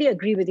completely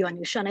agree with you,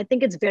 Anusha. And I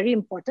think it's very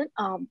important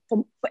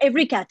for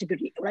every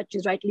category, right?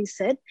 You rightly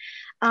said,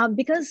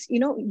 because,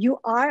 you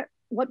are,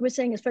 what we're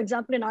saying is, for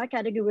example, in our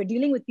category, we're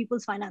dealing with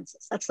people's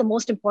finances. That's the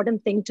most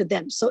important thing to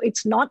them. So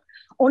it's not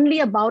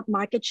only about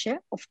market share.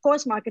 Of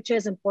course, market share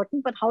is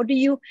important, but how do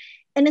you,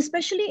 and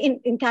especially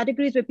in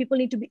categories where people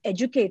need to be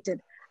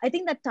educated, I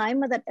think that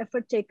time and that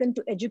effort taken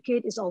to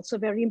educate is also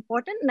very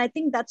important. And I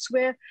think that's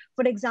where,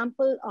 for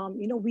example,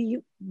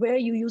 where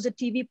you use a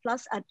TV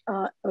Plus at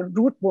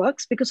Root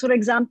works, because, for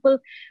example,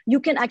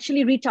 you can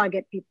actually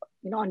retarget people,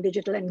 on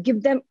digital and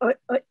give them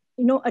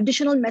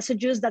additional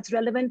messages that's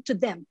relevant to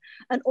them.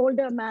 An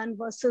older man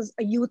versus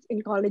a youth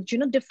in college,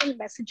 different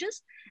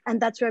messages.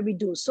 And that's where we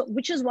do. So,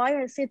 which is why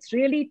I say it's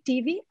really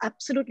TV,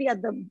 absolutely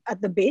at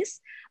the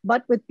base,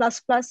 but with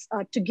plus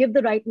to give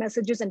the right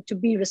messages and to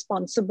be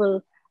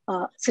responsible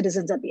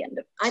citizens at the end of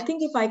it. I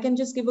think if I can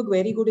just give a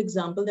very good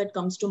example that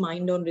comes to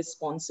mind on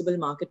responsible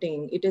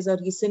marketing, it is a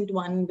recent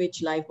one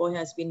which Lifebuoy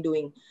has been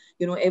doing.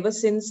 Ever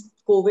since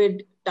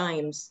COVID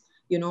times,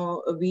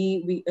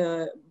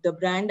 the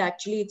brand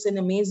actually, it's an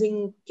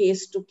amazing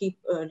case to keep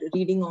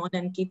reading on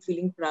and keep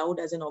feeling proud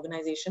as an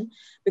organization,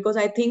 because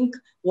I think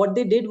what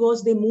they did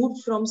was they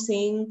moved from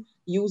saying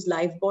use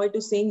Lifebuoy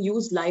to saying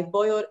use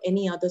Lifebuoy or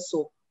any other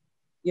soap.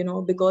 you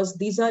know, because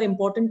these are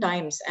important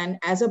times. And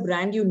as a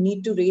brand, you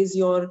need to raise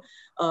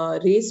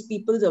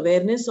people's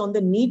awareness on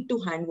the need to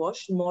hand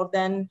wash more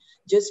than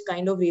just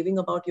kind of raving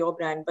about your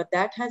brand. But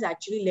that has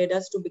actually led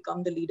us to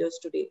become the leaders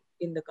today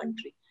in the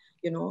country,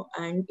 you know,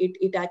 and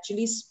it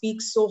actually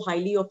speaks so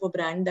highly of a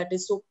brand that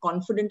is so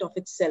confident of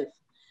itself.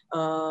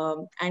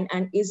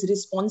 And is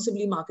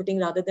responsibly marketing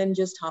rather than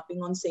just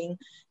harping on saying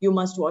you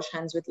must wash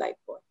hands with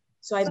Lifebuoy.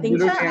 So I think,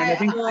 can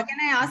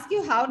I ask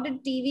you, how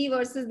did TV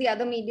versus the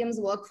other mediums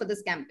work for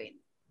this campaign?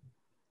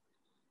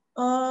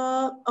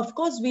 Of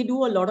course, we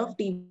do a lot of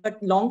TV, but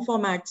long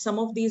format, some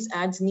of these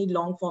ads need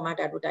long format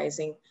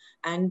advertising.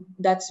 And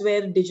that's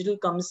where digital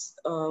comes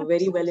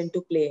very well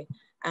into play.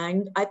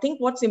 And I think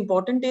what's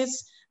important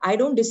is, I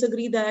don't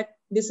disagree that,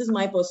 this is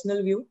my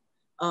personal view.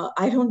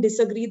 I don't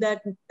disagree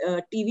that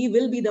TV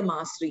will be the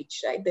mass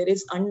reach, right? There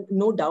is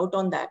no doubt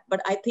on that.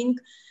 But I think,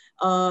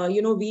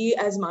 you know, we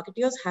as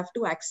marketers have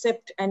to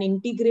accept and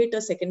integrate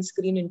a second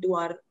screen into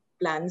our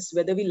plans,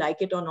 whether we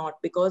like it or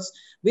not, because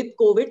with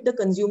COVID, the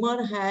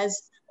consumer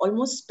has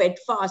almost sped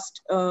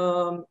fast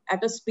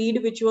at a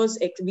speed which was,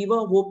 we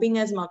were hoping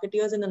as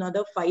marketers in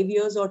another 5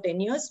 years or 10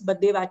 years,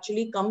 but they've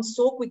actually come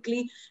so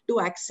quickly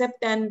to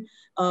accept and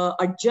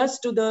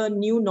adjust to the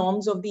new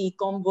norms of the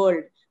e-com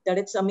world, that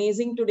it's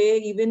amazing today.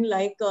 Even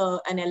like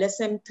an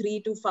LSM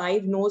 3 to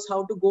 5 knows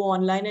how to go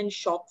online and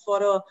shop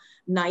for a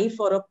knife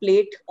or a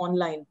plate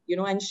online, you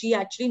know, and she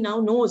actually now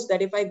knows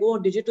that if I go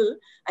digital,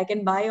 I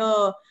can buy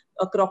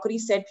a crockery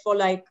set for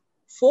like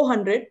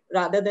 400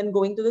 rather than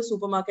going to the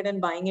supermarket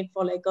and buying it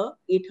for like a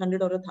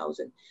 800 or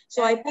 1,000.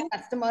 So I think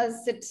customers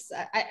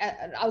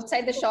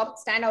outside the shop,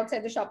 stand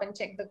outside the shop and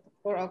check the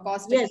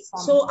cost. Yes.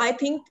 So I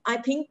think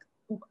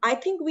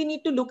we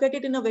need to look at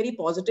it in a very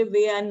positive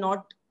way and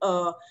not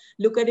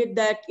look at it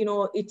that, you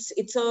know, it's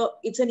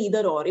an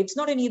either or. It's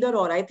not an either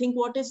or. I think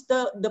what is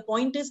the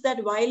point is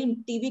that while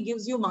TV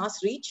gives you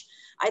mass reach,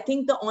 I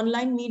think the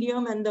online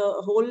medium and the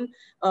whole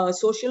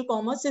social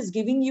commerce is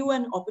giving you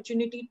an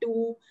opportunity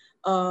to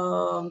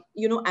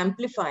you know,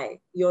 amplify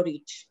your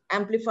reach,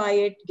 amplify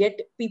it, get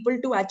people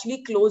to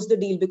actually close the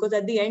deal, because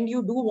at the end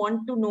you do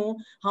want to know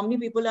how many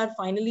people are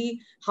finally,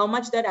 how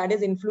much that ad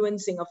is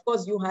influencing. Of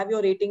course, you have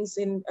your ratings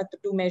in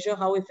to measure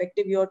how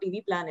effective your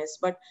TV plan is.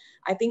 But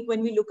I think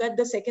when we look at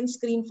the second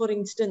screen, for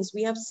instance,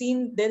 we have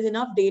seen there's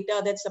enough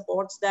data that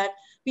supports that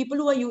people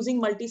who are using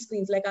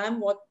multi-screens, like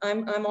I'm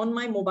on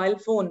my mobile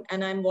phone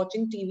and I'm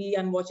watching TV,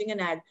 I'm watching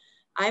an ad,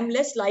 I'm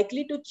less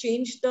likely to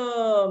change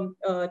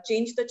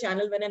the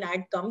channel when an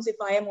ad comes if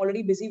I am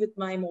already busy with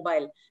my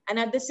mobile. And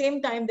at the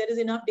same time, there is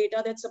enough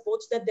data that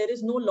supports that there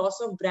is no loss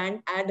of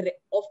brand ad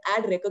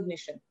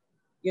recognition.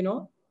 You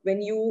know,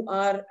 when you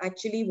are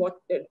actually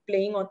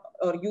playing on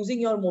or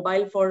using your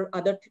mobile for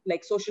other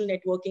like social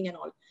networking and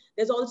all.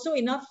 There's also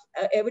enough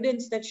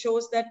evidence that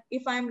shows that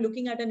if I'm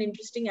looking at an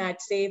interesting ad,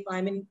 say if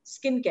I'm in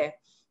skincare,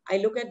 I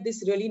look at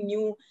this really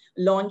new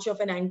launch of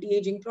an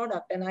anti-aging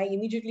product and I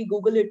immediately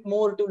Google it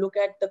more to look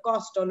at the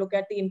cost or look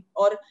at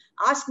or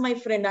ask my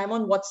friend, I'm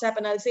on WhatsApp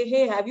and I'll say,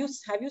 hey, have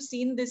you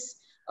seen this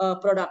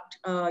product?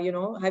 You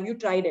know, have you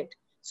tried it?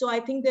 So I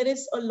think there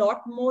is a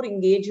lot more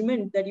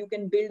engagement that you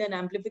can build and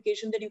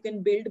amplification that you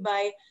can build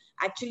by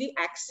actually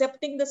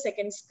accepting the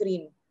second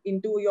screen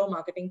into your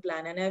marketing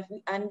plan.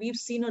 And we've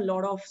seen a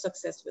lot of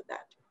success with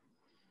that.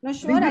 No,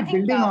 sure. I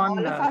think all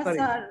of us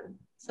are...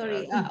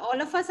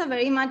 all of us are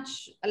very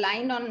much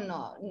aligned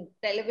on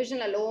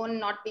television alone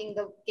not being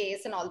the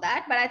case and all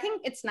that. But I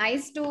think it's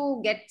nice to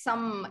get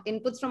some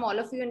inputs from all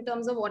of you in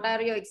terms of what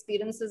are your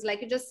experiences.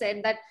 Like you just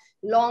said that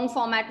long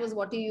format was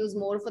what you use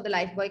more for the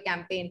Lifebuoy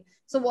campaign.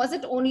 So was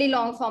it only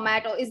long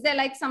format, or is there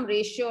like some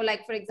ratio?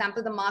 Like, for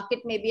example, the market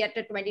may be at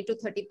a 20 to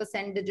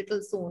 30%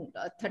 digital soon,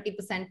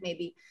 30%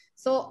 maybe.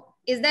 So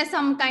is there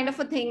some kind of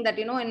a thing that,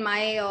 you know, in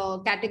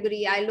my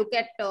category, I look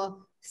at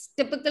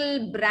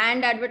typical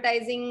brand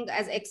advertising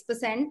as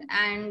X%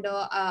 and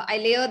I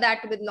layer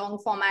that with long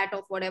format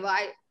of whatever,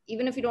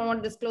 even if you don't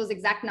want to disclose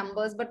exact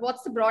numbers, but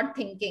what's the broad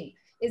thinking?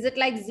 Is it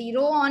like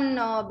zero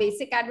on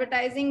basic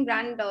advertising,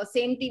 brand,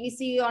 same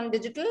TVC on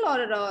digital,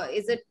 or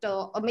is it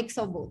a mix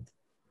of both?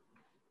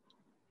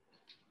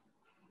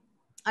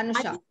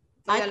 Anusha,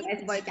 for your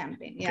Lifebuoy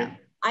campaign. Yeah.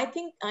 I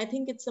think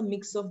it's a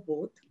mix of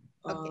both.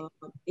 Okay.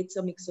 It's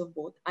a mix of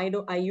both.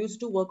 I used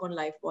to work on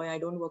Lifebuoy. I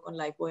don't work on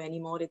Lifebuoy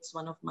anymore. It's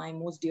one of my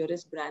most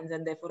dearest brands,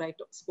 and therefore I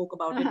spoke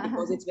about it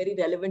because it's very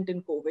relevant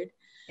in COVID.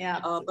 Yeah.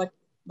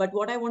 But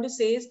what I want to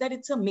say is that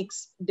it's a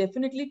mix.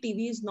 Definitely,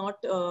 TV is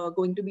not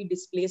going to be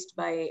displaced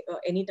by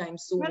anytime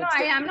soon. No,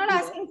 I'm not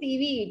asking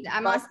TV.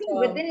 I'm asking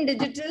within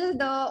digital,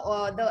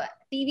 the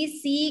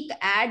TVC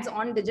ads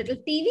on digital.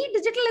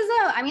 Digital is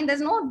I mean, there's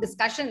no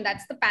discussion.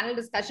 That's the panel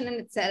discussion in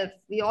itself.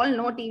 We all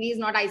know TV is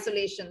not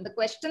isolation. The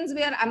questions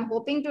I'm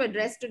hoping to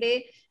address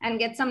today and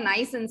get some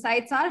nice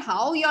insights are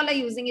how y'all are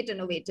using it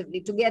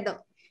innovatively together.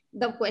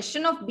 The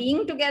question of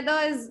being together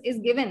is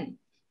given.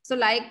 So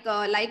like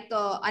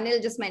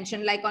Anil just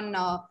mentioned, like on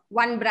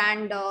one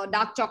brand,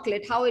 dark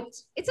chocolate, how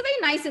it's a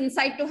very nice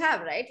insight to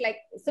have, right? Like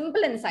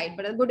simple insight,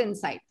 but a good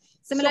insight.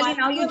 Similarly,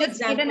 now you just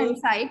made an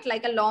insight,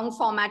 like a long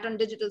format on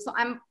digital. So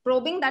I'm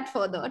probing that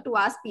further to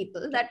ask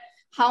people that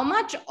how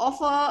much of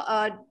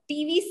a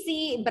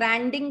TVC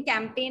branding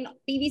campaign,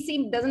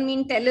 TVC doesn't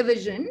mean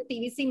television,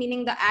 TVC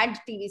meaning the ad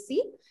TVC,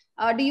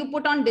 do you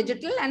put on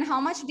digital, and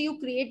how much do you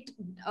create,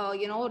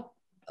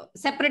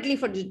 separately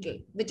for digital,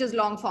 which is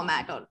long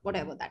format or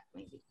whatever that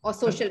may be, or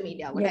social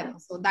media, whatever. Yeah.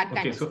 So that kind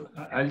okay, of so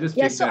stuff. I'll just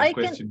Yeah, take so that I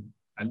question.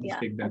 I'll just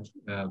take that.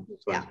 Sorry.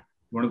 Yeah.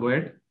 You want to go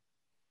ahead?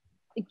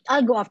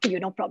 I'll go after you,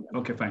 no problem.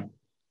 Okay, fine.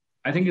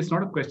 I think it's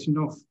not a question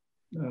of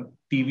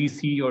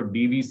TVC or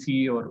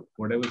DVC or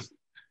whatever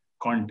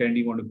content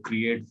you want to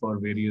create for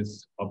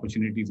various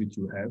opportunities which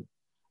you have.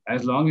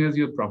 As long as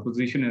your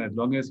proposition and as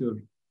long as your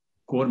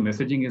core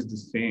messaging is the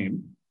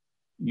same,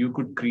 you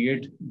could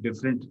create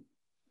different,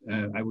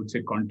 I would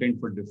say, content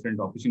for different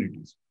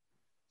opportunities.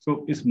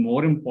 So it's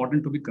more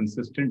important to be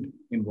consistent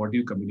in what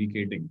you're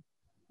communicating.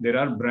 There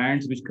are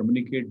brands which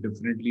communicate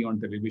differently on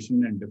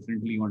television and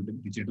differently on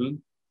digital,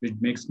 which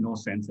makes no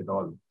sense at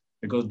all,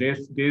 because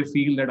they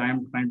feel that I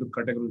am trying to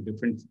cut a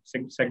different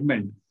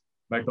segment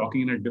by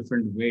talking in a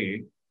different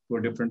way to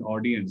a different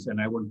audience,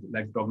 and I would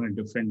like talking in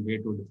a different way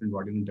to a different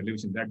audience on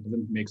television. That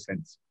doesn't make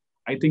sense.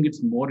 I think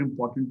it's more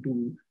important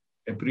to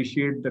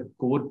appreciate the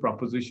core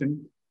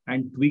proposition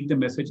and tweak the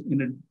message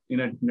in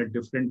a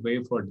different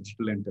way for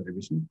digital and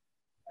television,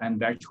 and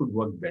that should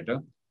work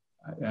better.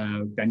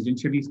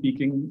 Tangentially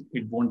speaking,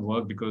 it won't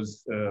work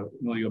because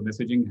your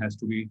messaging has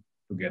to be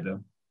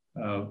together.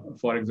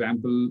 For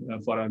example,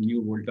 for our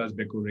new Voltas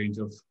Deco range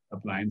of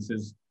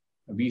appliances,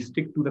 we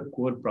stick to the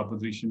core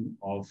proposition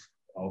of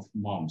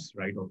moms,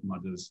 right, of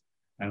mothers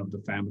and of the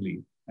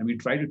family. And we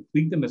try to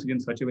tweak the message in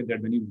such a way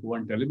that when you go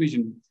on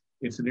television,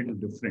 it's a little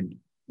different.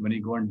 When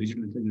you go on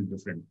digital, it's a little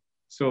different.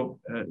 So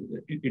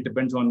it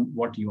depends on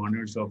what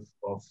genres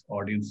of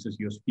audiences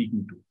you're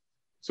speaking to.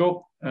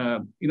 So,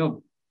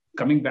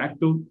 coming back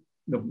to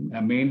the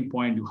main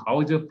point, how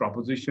is a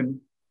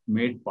proposition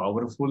made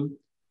powerful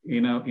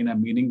in a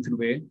meaningful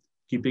way,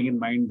 keeping in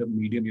mind the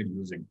medium you're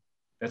using?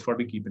 That's what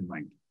we keep in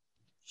mind.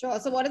 Sure.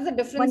 So what is the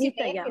difference you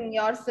make in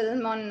your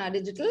film on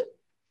digital?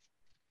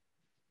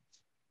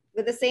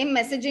 With the same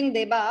messaging,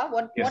 Deba,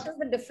 what is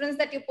the difference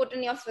that you put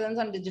in your films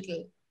on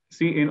digital?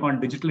 See,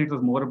 on digital, it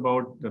was more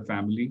about the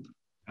family,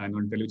 and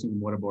on television,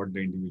 more about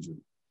the individual.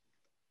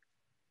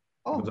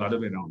 Oh. It was the other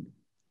way around.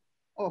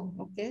 Oh,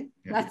 okay.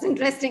 Yeah. That's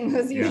interesting,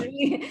 because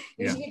usually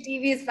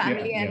TV is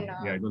family and...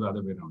 Yeah, it was the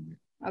other way around.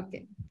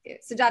 Okay.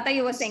 Sujata,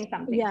 you were saying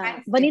something. Yeah,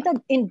 Thanks,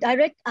 Vanita, in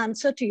direct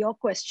answer to your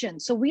question.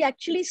 So we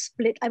actually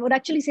split, I would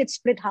actually say it's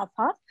split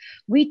half-half.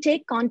 We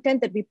take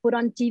content that we put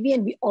on TV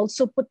and we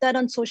also put that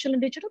on social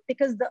and digital,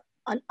 because the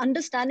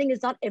understanding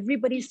is not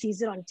everybody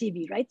sees it on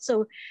TV, right?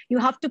 So you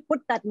have to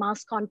put that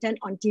mass content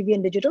on TV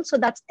and digital. So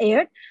that's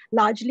aired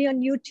largely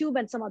on YouTube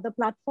and some other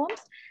platforms.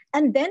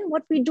 And then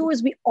what we do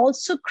is we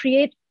also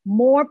create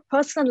more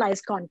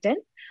personalized content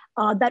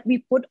that we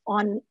put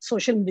on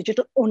social and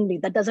digital only,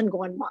 that doesn't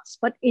go on mass.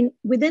 But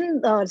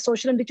within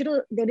social and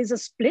digital, there is a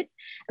split.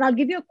 And I'll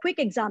give you a quick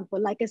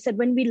example. Like I said,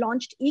 when we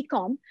launched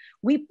e-com,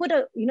 we put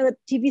a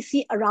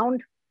TVC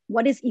around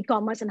what is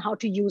e-commerce and how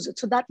to use it.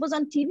 So that was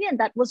on TV, and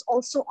that was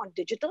also on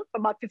digital for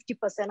about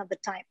 50% of the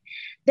time.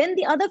 Then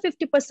the other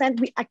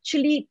 50%, we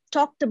actually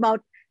talked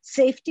about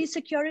safety,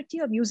 security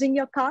of using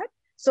your card.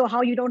 So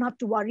how you don't have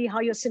to worry how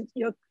your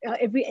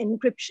every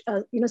encryption,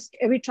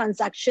 every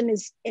transaction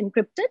is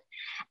encrypted,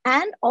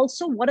 and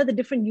also what are the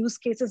different use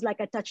cases,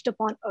 like I touched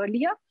upon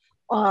earlier,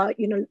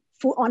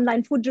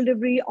 online food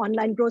delivery,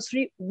 online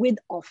grocery with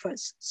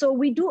offers. So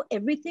we do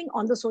everything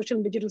on the social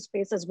and digital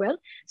space as well,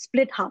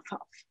 split half-half.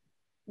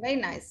 Very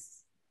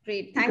nice.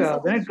 Great. Thanks.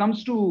 When it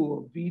comes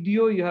to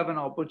video, you have an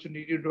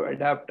opportunity to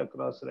adapt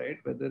across, right?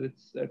 Whether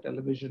it's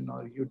television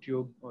or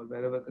YouTube or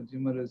wherever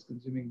consumer is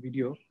consuming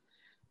video.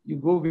 You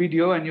go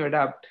video and you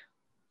adapt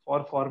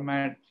for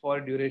format, for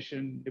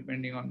duration,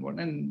 depending on what,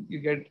 and you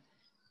get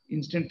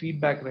instant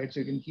feedback, right? So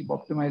you can keep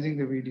optimizing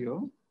the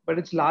video, but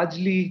it's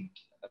largely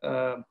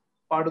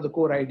part of the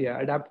core idea,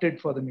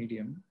 adapted for the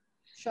medium.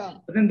 Sure.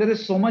 But then there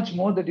is so much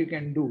more that you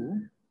can do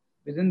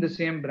within the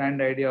same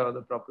brand idea or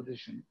the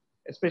proposition,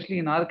 especially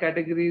in our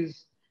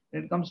categories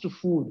when it comes to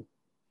food.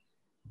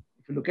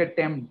 If you look at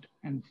tempt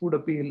and food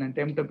appeal and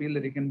tempt appeal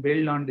that you can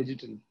build on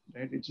digital,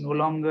 right? It's no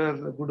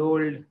longer a good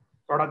old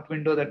product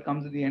window that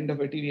comes at the end of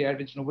a TV ad,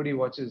 which nobody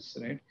watches,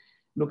 right?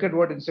 Look at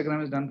what Instagram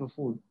has done for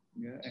food,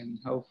 and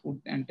how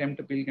food and tempt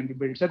appeal can be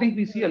built. So I think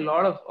we see a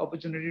lot of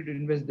opportunity to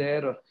invest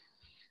there. Or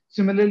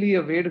similarly,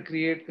 a way to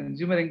create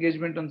consumer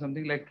engagement on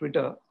something like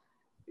Twitter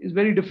is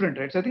very different,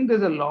 right? So I think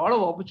there's a lot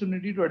of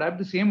opportunity to adapt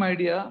the same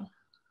idea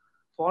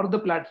for the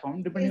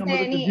platform, depending on what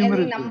the consumer is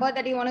doing. Number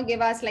that you want to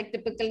give us, like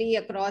typically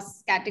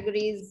across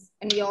categories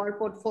in your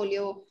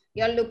portfolio?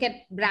 You all look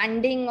at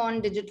branding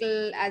on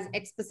digital as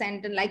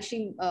X%, and like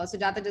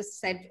Sujata just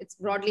said, it's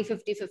broadly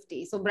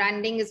 50-50. So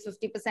branding is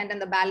 50%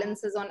 and the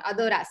balance is on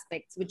other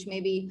aspects, which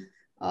may be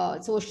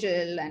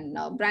social and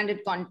branded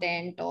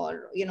content,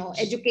 or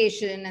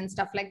education and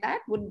stuff like that?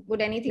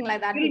 Would anything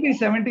like that it will be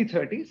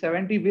 70-30?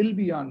 70 will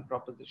be on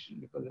proposition,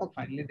 because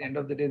finally at the end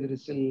of the day there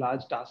is still a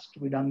large task to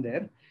be done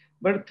there.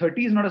 But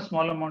 30 is not a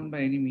small amount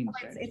by any means,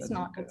 right? It's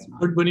not.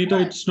 But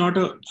Vanita, it's not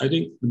I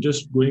think,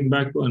 just going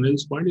back to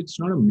Anil's point, it's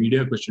not a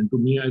media question. To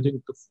me, I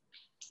think the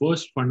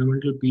first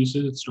fundamental piece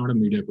is it's not a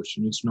media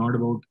question. It's not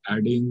about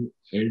adding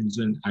heads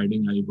and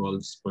adding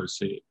eyeballs per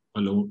se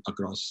alone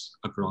across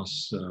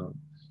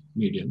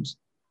mediums.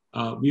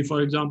 We,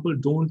 for example,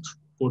 don't,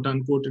 quote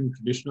unquote, in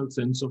traditional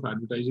sense of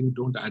advertising,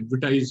 don't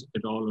advertise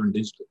at all on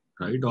digital,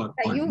 right?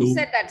 Or you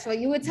said that. For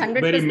you, it's 100%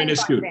 very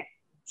minuscule. content.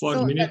 For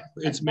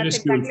it's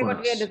minuscule exactly for what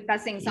us. we are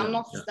discussing.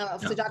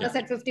 Sujata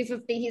said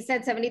 50-50. He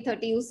said 70-30.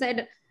 You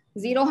said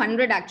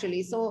 0-100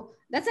 actually. So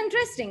that's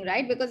interesting,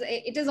 right? Because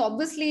it is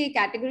obviously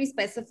category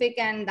specific,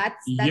 and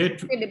that's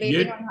what we're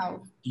debating on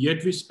how.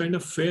 Yet we spend a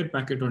fair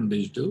packet on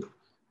digital,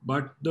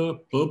 but the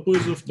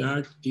purpose of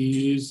that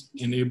is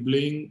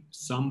enabling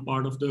some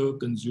part of the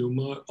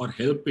consumer, or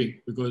helping,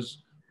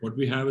 because what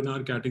we have in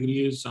our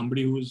category is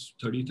somebody who's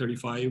 30,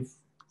 35,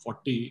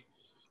 40,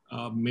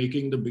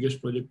 making the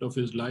biggest project of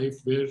his life,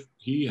 where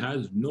he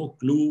has no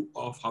clue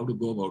of how to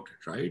go about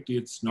it, right?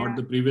 It's not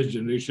the previous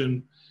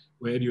generation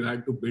where you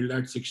had to build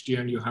at 60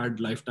 and you had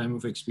lifetime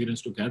of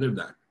experience to gather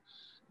that.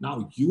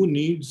 Now you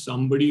need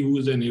somebody who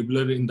is an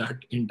enabler in that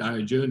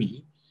entire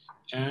journey.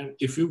 And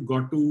if you've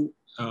got to,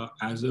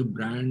 as a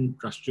brand,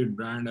 trusted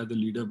brand, as a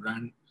leader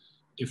brand,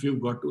 if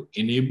you've got to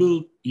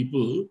enable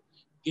people,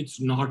 it's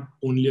not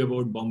only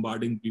about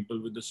bombarding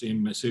people with the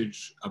same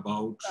message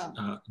about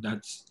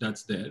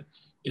that's there.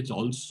 It's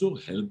also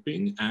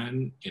helping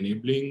and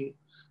enabling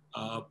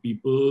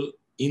people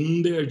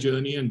in their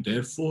journey, and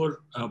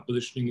therefore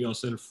positioning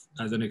yourself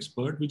as an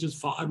expert, which is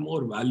far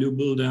more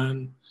valuable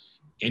than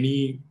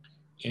any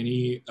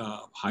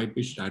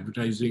high-pitched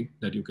advertising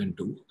that you can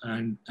do,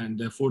 and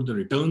therefore the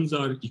returns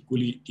are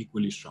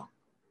equally strong.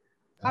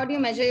 How do you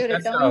measure your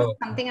returns?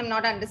 Something I'm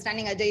not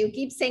understanding, Ajay. You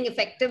keep saying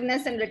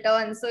effectiveness and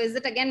returns. So is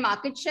it again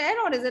market share,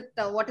 or is it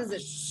what is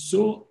it?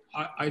 So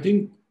I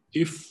think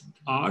if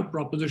our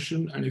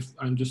proposition, and if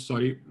I'm just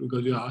sorry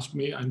because you asked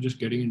me, I'm just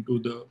getting into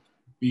the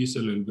piece a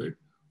little bit.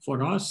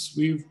 For us,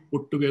 we've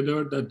put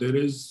together that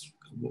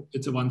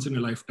it's a once in a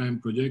lifetime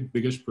project,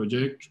 biggest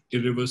project,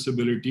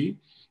 irreversibility.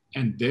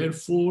 And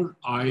therefore,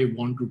 I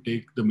want to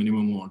take the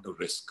minimum amount of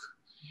risk.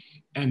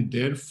 And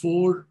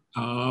therefore,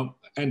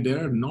 and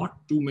there are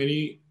not too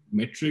many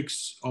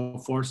metrics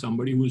for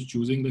somebody who's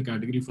choosing the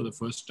category for the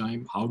first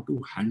time, how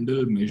to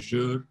handle,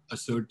 measure a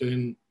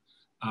certain,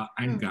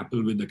 and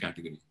grapple with the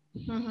category.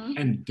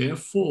 And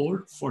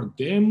therefore, for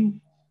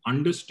them,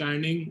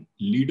 understanding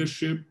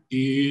leadership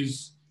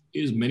is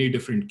many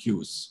different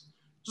cues.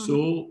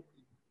 So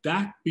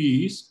that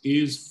piece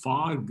is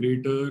far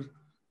greater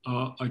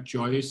a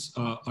choice,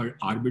 an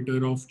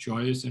arbiter of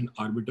choice and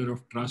arbiter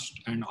of trust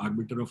and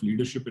arbiter of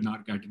leadership in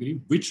our category,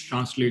 which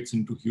translates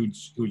into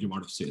huge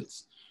amount of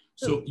sales.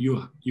 So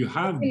you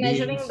have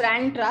measuring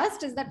brand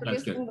trust. Is that what you're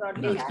saying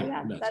broadly?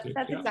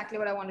 That's exactly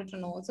what I wanted to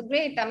know. So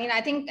great. I mean,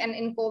 I think, and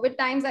in COVID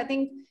times, I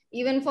think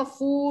even for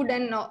food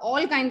and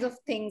all kinds of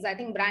things, I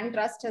think brand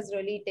trust has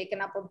really taken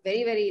up a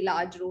very, very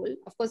large role.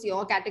 Of course,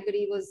 your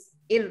category was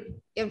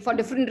for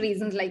different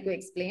reasons, like you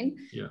explained.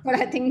 Yeah. But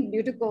I think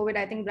due to COVID,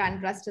 I think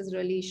brand trust has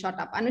really shot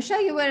up.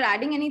 Anusha, you were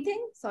adding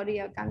anything? Sorry,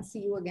 I can't see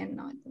you again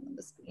now on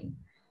the screen.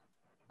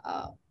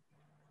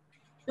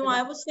 No,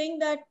 I was saying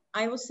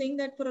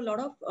that for a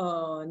lot of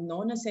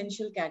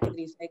non-essential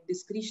categories like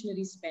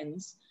discretionary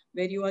spends,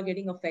 where you are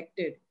getting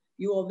affected,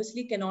 you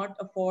obviously cannot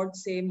afford,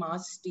 say,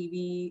 mass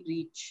TV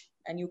reach,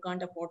 and you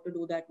can't afford to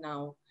do that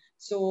now.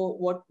 So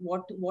what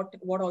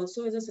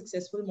also is a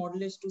successful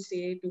model is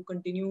to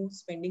continue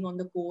spending on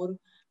the core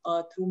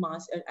through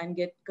mass and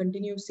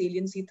continue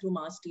saliency through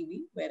mass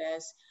TV.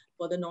 Whereas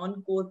for the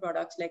non-core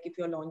products, like if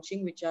you're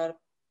launching, which are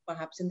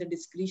perhaps in the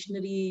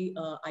discretionary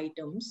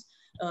items,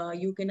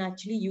 you can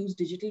actually use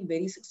digital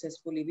very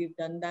successfully. We've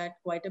done that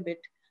quite a bit,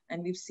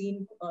 and we've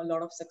seen a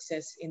lot of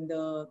success in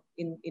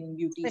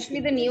beauty.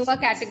 Especially the newer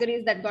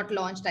categories that got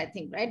launched, I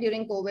think, right,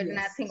 during COVID. Yes. And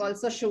I think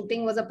also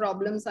shooting was a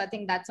problem. So I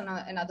think that's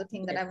another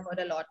thing that I've heard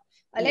a lot.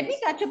 Let me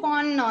touch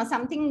upon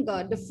something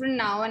different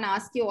now and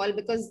ask you all,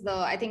 because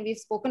I think we've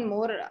spoken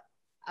more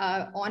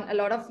on a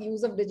lot of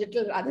use of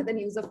digital rather than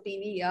use of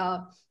TV.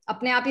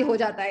 Apne aap hi ho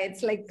jata hai.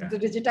 It's like the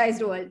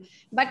digitized world.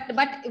 But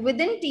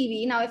within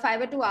TV, now if I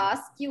were to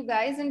ask you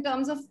guys in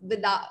terms of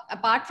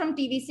apart from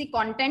TVC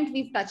content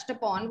we've touched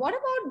upon, what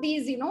about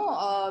these,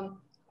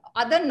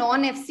 other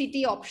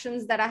non-FCT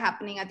options that are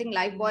happening? I think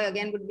Lifebuoy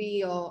again would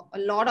be a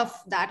lot of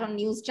that on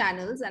news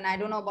channels. And I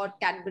don't know about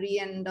Cadbury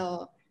and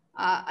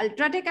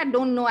Ultratech, I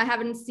don't know, I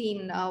haven't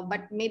seen,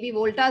 but maybe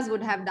Voltas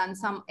would have done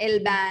some L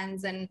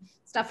bands and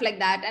stuff like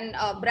that, and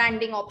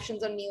branding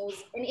options on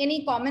news.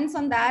 Any comments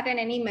on that, and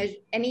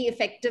any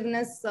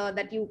effectiveness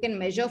that you can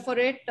measure for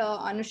it?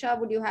 Anusha,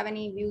 would you have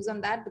any views on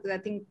that? Because I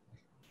think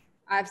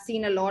I've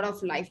seen a lot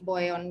of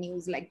Lifebuoy on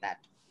news like that.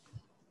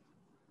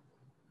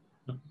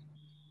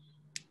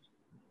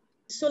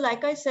 So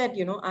like I said,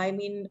 I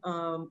mean,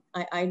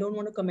 I don't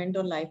want to comment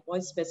on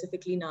Lifebuoy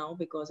specifically now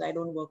because I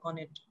don't work on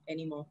it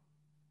anymore.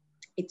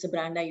 It's a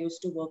brand I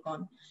used to work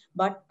on.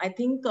 But I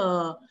think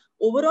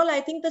overall,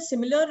 I think the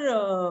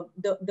similar,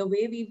 the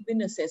way we've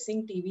been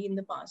assessing TV in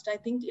the past, I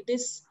think it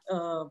is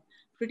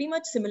pretty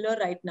much similar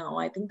right now.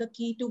 I think the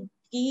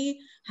key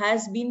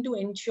has been to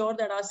ensure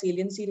that our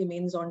saliency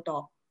remains on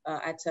top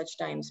at such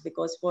times,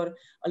 because for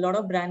a lot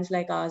of brands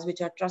like ours,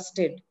 which are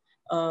trusted,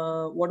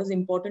 what is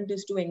important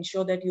is to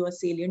ensure that you are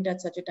salient at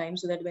such a time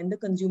so that when the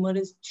consumer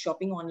is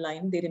shopping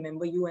online, they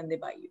remember you and they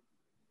buy you.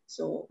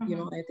 So,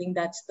 I think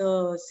that's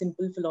the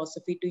simple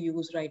philosophy to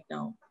use right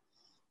now.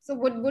 So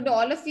would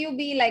all of you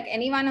be like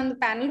anyone on the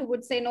panel who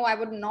would say, no, I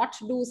would not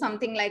do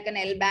something like an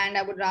L band.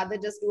 I would rather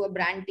just do a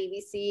brand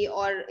TVC,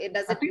 or in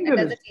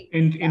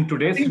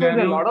today's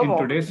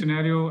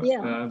scenario,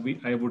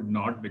 I would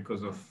not,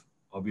 because of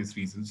obvious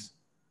reasons.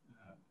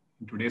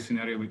 In today's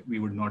scenario, we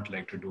would not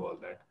like to do all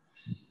that.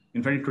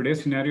 In fact, in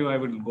today's scenario, I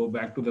will go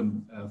back to the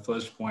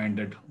first point,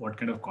 that what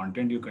kind of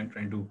content you can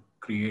try to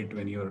create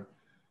when you're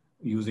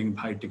using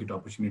high ticket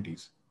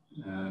opportunities.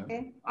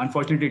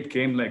 Unfortunately, it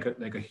came like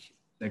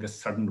a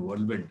sudden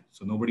whirlwind.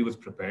 So nobody was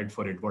prepared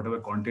for it. Whatever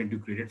content you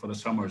created for the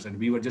summers, and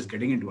we were just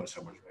getting into our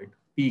summers, right?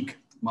 Peak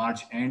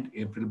March and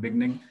April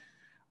beginning,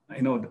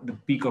 the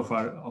peak of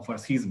our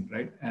season,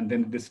 right? And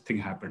then this thing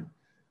happened.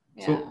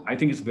 Yeah. So I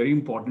think it's very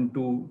important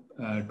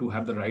to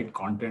have the right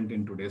content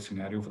in today's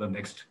scenario for the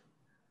next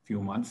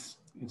few months.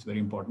 It's very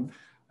important.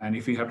 And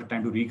if you have the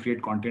time to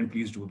recreate content,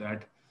 please do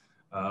that,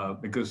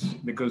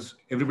 because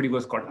everybody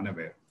was caught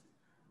unaware.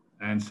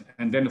 And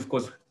then of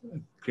course,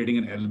 creating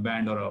an L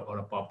band or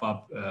a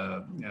pop-up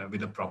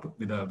with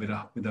a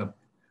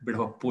bit of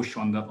a push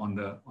on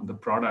the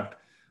product,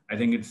 I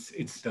think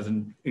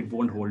it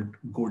won't hold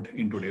good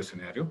in today's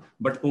scenario.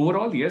 But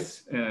overall,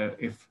 yes,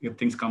 if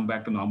things come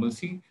back to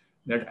normalcy,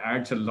 that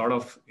adds a lot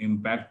of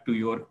impact to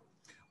your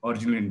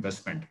original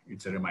investment.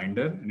 It's a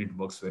reminder, and it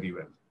works very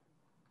well.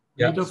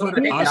 Yeah, so I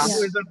think that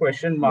is a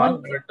question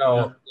mark.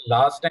 But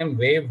last time,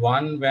 wave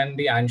one, when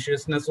the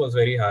anxiousness was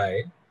very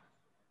high,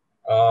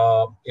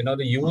 the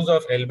use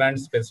of L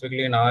band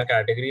specifically in our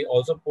category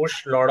also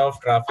pushed a lot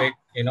of traffic,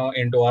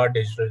 into our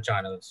digital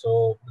channels.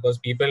 So because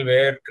people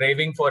were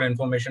craving for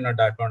information at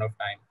that point of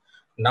time.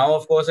 Now,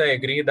 of course, I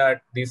agree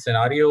that the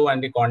scenario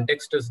and the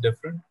context is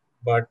different,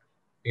 but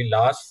the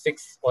last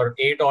 6 or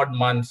 8 odd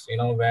months,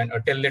 when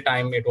till the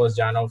time it was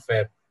Jan or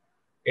Feb,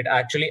 it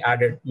actually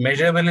added.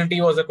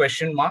 Measurability was a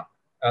question mark.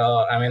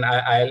 I mean,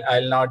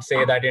 I'll not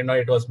say that,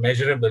 it was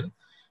measurable,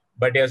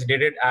 but yes,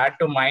 did it add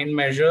to mind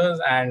measures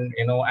and,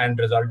 and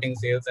resulting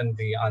sales? And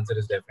the answer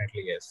is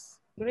definitely yes.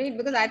 Great,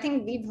 because I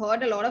think we've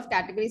heard a lot of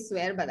categories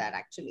swear by that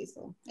actually.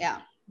 So yeah.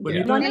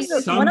 But one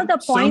of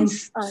the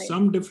points,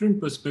 some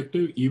different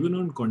perspective, even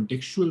on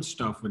contextual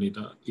stuff,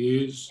 Vanita,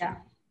 is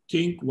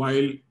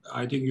while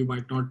I think you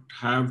might not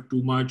have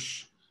too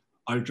much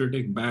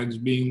Ultratech bags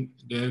being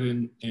there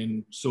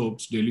in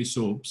soaps, daily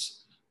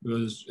soaps,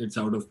 because it's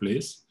out of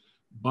place.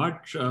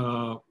 But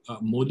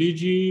Modi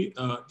ji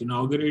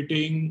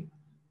inaugurating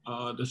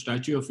the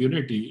Statue of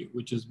Unity,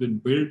 which has been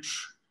built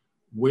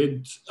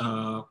with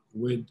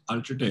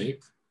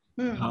Ultratech,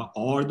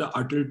 or the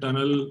Atal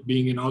Tunnel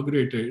being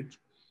inaugurated,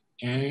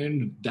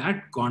 and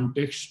that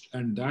context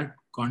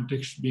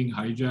being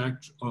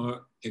hijacked,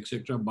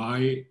 etc.,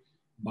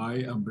 by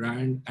a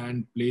brand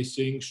and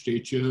placing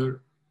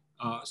stature,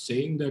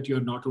 saying that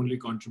you're not only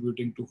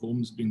contributing to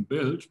homes being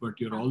built, but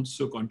you're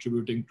also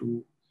contributing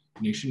to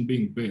nation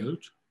being built,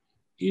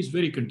 is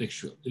very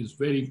contextual.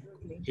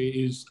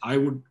 I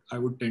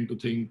would tend to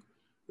think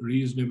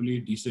reasonably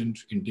decent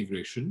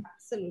integration.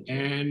 Absolutely.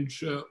 And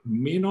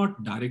may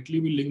not directly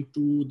be linked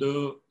to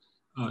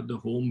the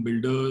home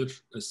builder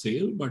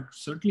sale, but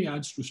certainly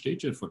adds to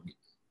stature for me.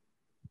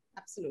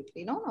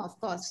 Absolutely. No, of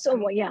course.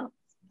 So yeah,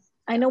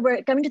 I know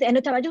we're coming to the end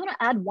of time. I just want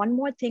to add one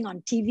more thing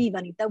on TV,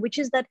 Vanita, which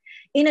is that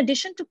in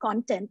addition to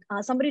content,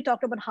 somebody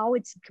talked about how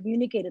it's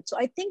communicated. So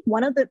I think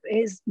one of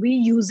we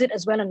use it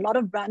as well, and a lot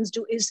of brands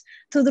do, is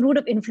through the route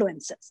of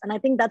influencers. And I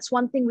think that's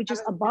one thing which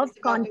is above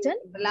content.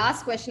 The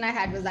last question I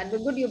had was that,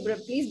 but good, you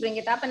please bring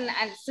it up. And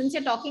since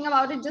you're talking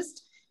about it,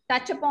 just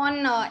touch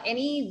upon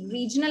any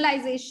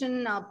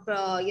regionalization,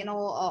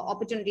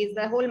 opportunities,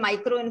 the whole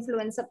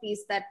micro-influencer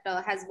piece that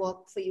has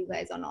worked for you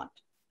guys or not.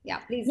 Yeah,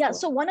 please. Yeah,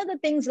 so one of the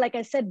things, like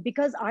I said,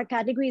 because our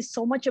category is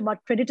so much about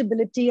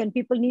creditability and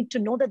people need to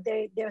know that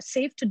they're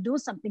safe to do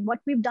something, what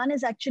we've done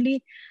is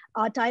actually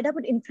tied up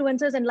with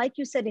influencers, and like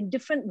you said, in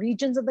different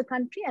regions of the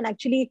country. And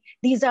actually,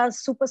 these are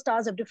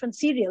superstars of different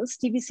serials,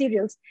 TV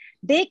serials.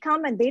 They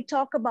come and they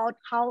talk about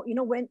how,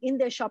 when in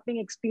their shopping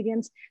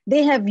experience,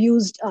 they have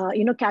used,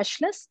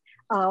 cashless,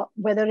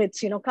 whether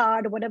it's,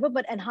 card or whatever,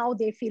 and how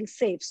they feel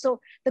safe. So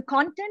the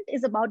content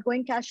is about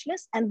going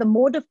cashless, and the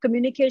mode of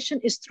communication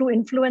is through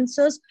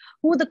influencers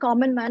who the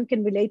common man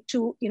can relate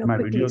to,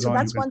 quickly. So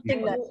that's one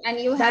thing and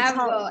you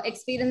have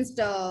experienced,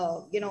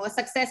 a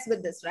success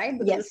with this, right?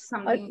 Because yes. It's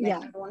something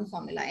like your own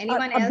formula.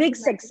 Anyone else? A big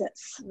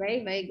success.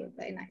 Very, very good.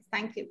 Very nice.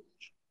 Thank you.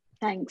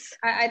 Thanks.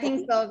 I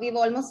think we've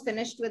almost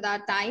finished with our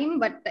time,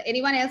 but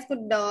anyone else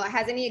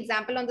has any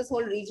example on this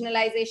whole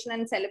regionalization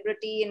and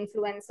celebrity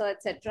influencer,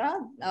 etc.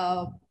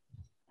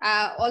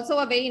 Also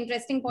a very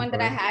interesting point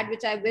that I had,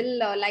 which I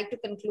will like to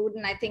conclude,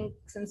 and I think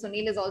since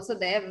Sunil is also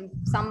there,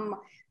 some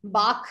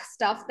bark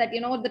stuff that,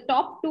 the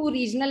top 2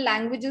 regional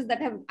languages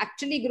that have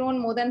actually grown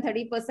more than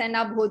 30%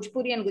 are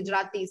Bhojpuri and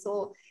Gujarati.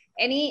 So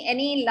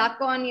any luck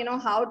on,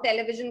 how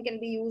television can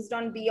be used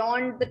on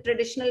beyond the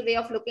traditional way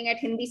of looking at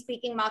Hindi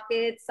speaking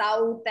markets,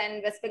 South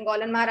and West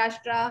Bengal and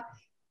Maharashtra?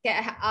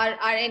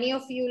 Are any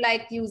of you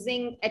like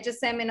using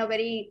HSM in a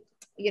very,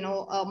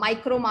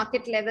 micro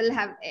market level?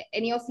 Have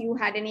any of you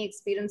had any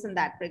experience in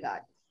that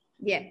regard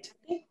yet?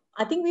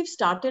 I think we've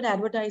started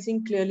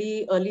advertising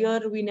clearly.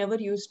 Earlier, we never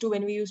used to,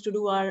 when we used to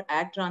do our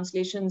ad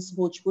translations,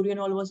 Bhojpuri and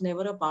all was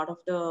never a part of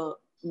the,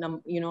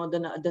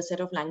 the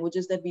set of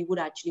languages that we would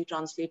actually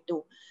translate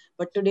to.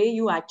 But today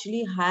you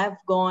actually have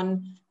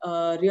gone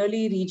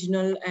really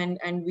regional,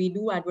 and we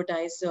do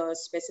advertise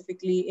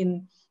specifically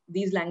in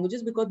these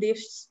languages because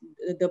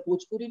the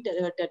Bhojpuri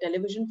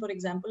television, for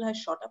example, has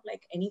shot up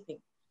like anything.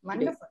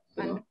 Wonderful.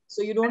 Today,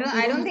 So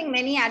I don't think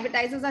many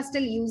advertisers are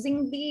still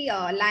using the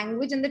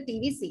language in the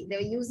TVC. They're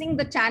using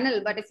the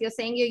channel, but if you're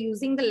saying you're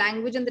using the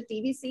language in the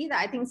TVC,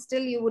 I think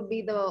still you would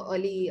be the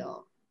early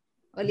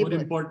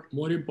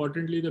more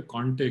importantly, the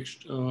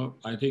context.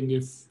 I think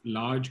if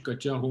large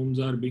kacha homes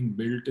are being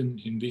built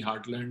in the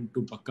heartland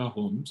to pakka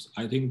homes,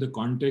 I think the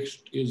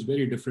context is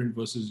very different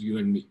versus you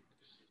and me.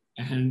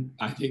 And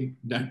I think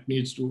that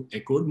needs to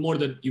echo more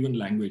than even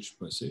language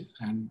per se.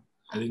 And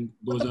I think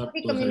those are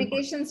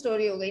communication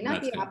story ho gayi na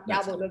ki aap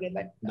kya bologe,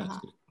 but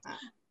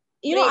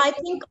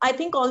I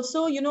think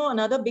also,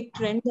 another big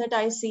trend that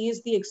I see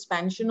is the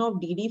expansion of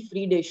DD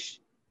free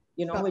dish,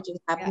 which is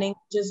happening,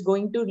 which is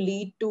going to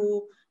lead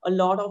to a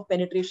lot of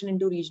penetration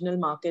into regional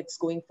markets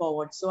going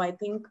forward. So I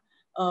think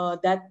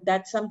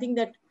that's something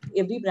that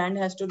every brand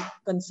has to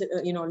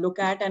consider, look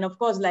at. And of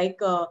course, like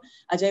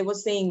Ajay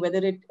was saying,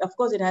 of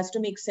course, it has to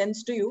make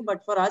sense to you.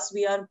 But for us,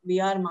 we are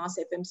mass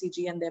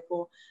FMCG, and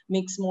therefore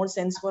makes more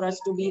sense for us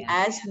to be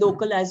as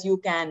local as you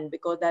can,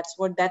 because that's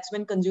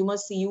when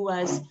consumers see you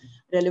as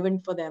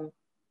relevant for them.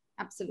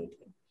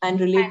 Absolutely. And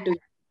relate to you.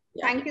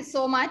 Yeah. Thank you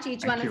so much,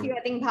 each one of you. I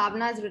think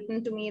Bhavna has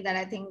written to me that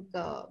I think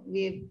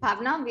we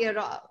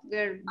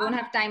don't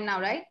have time now,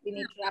 right? We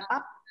need to wrap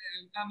up.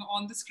 I'm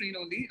on the screen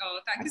only.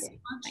 Thank you so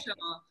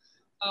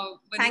much.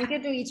 Thank you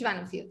to each one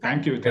of you.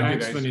 Thank you.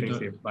 Thanks, guys.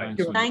 Vanita. Bye.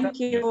 Thank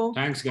you.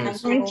 Thanks,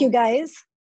 guys. Thank you, guys.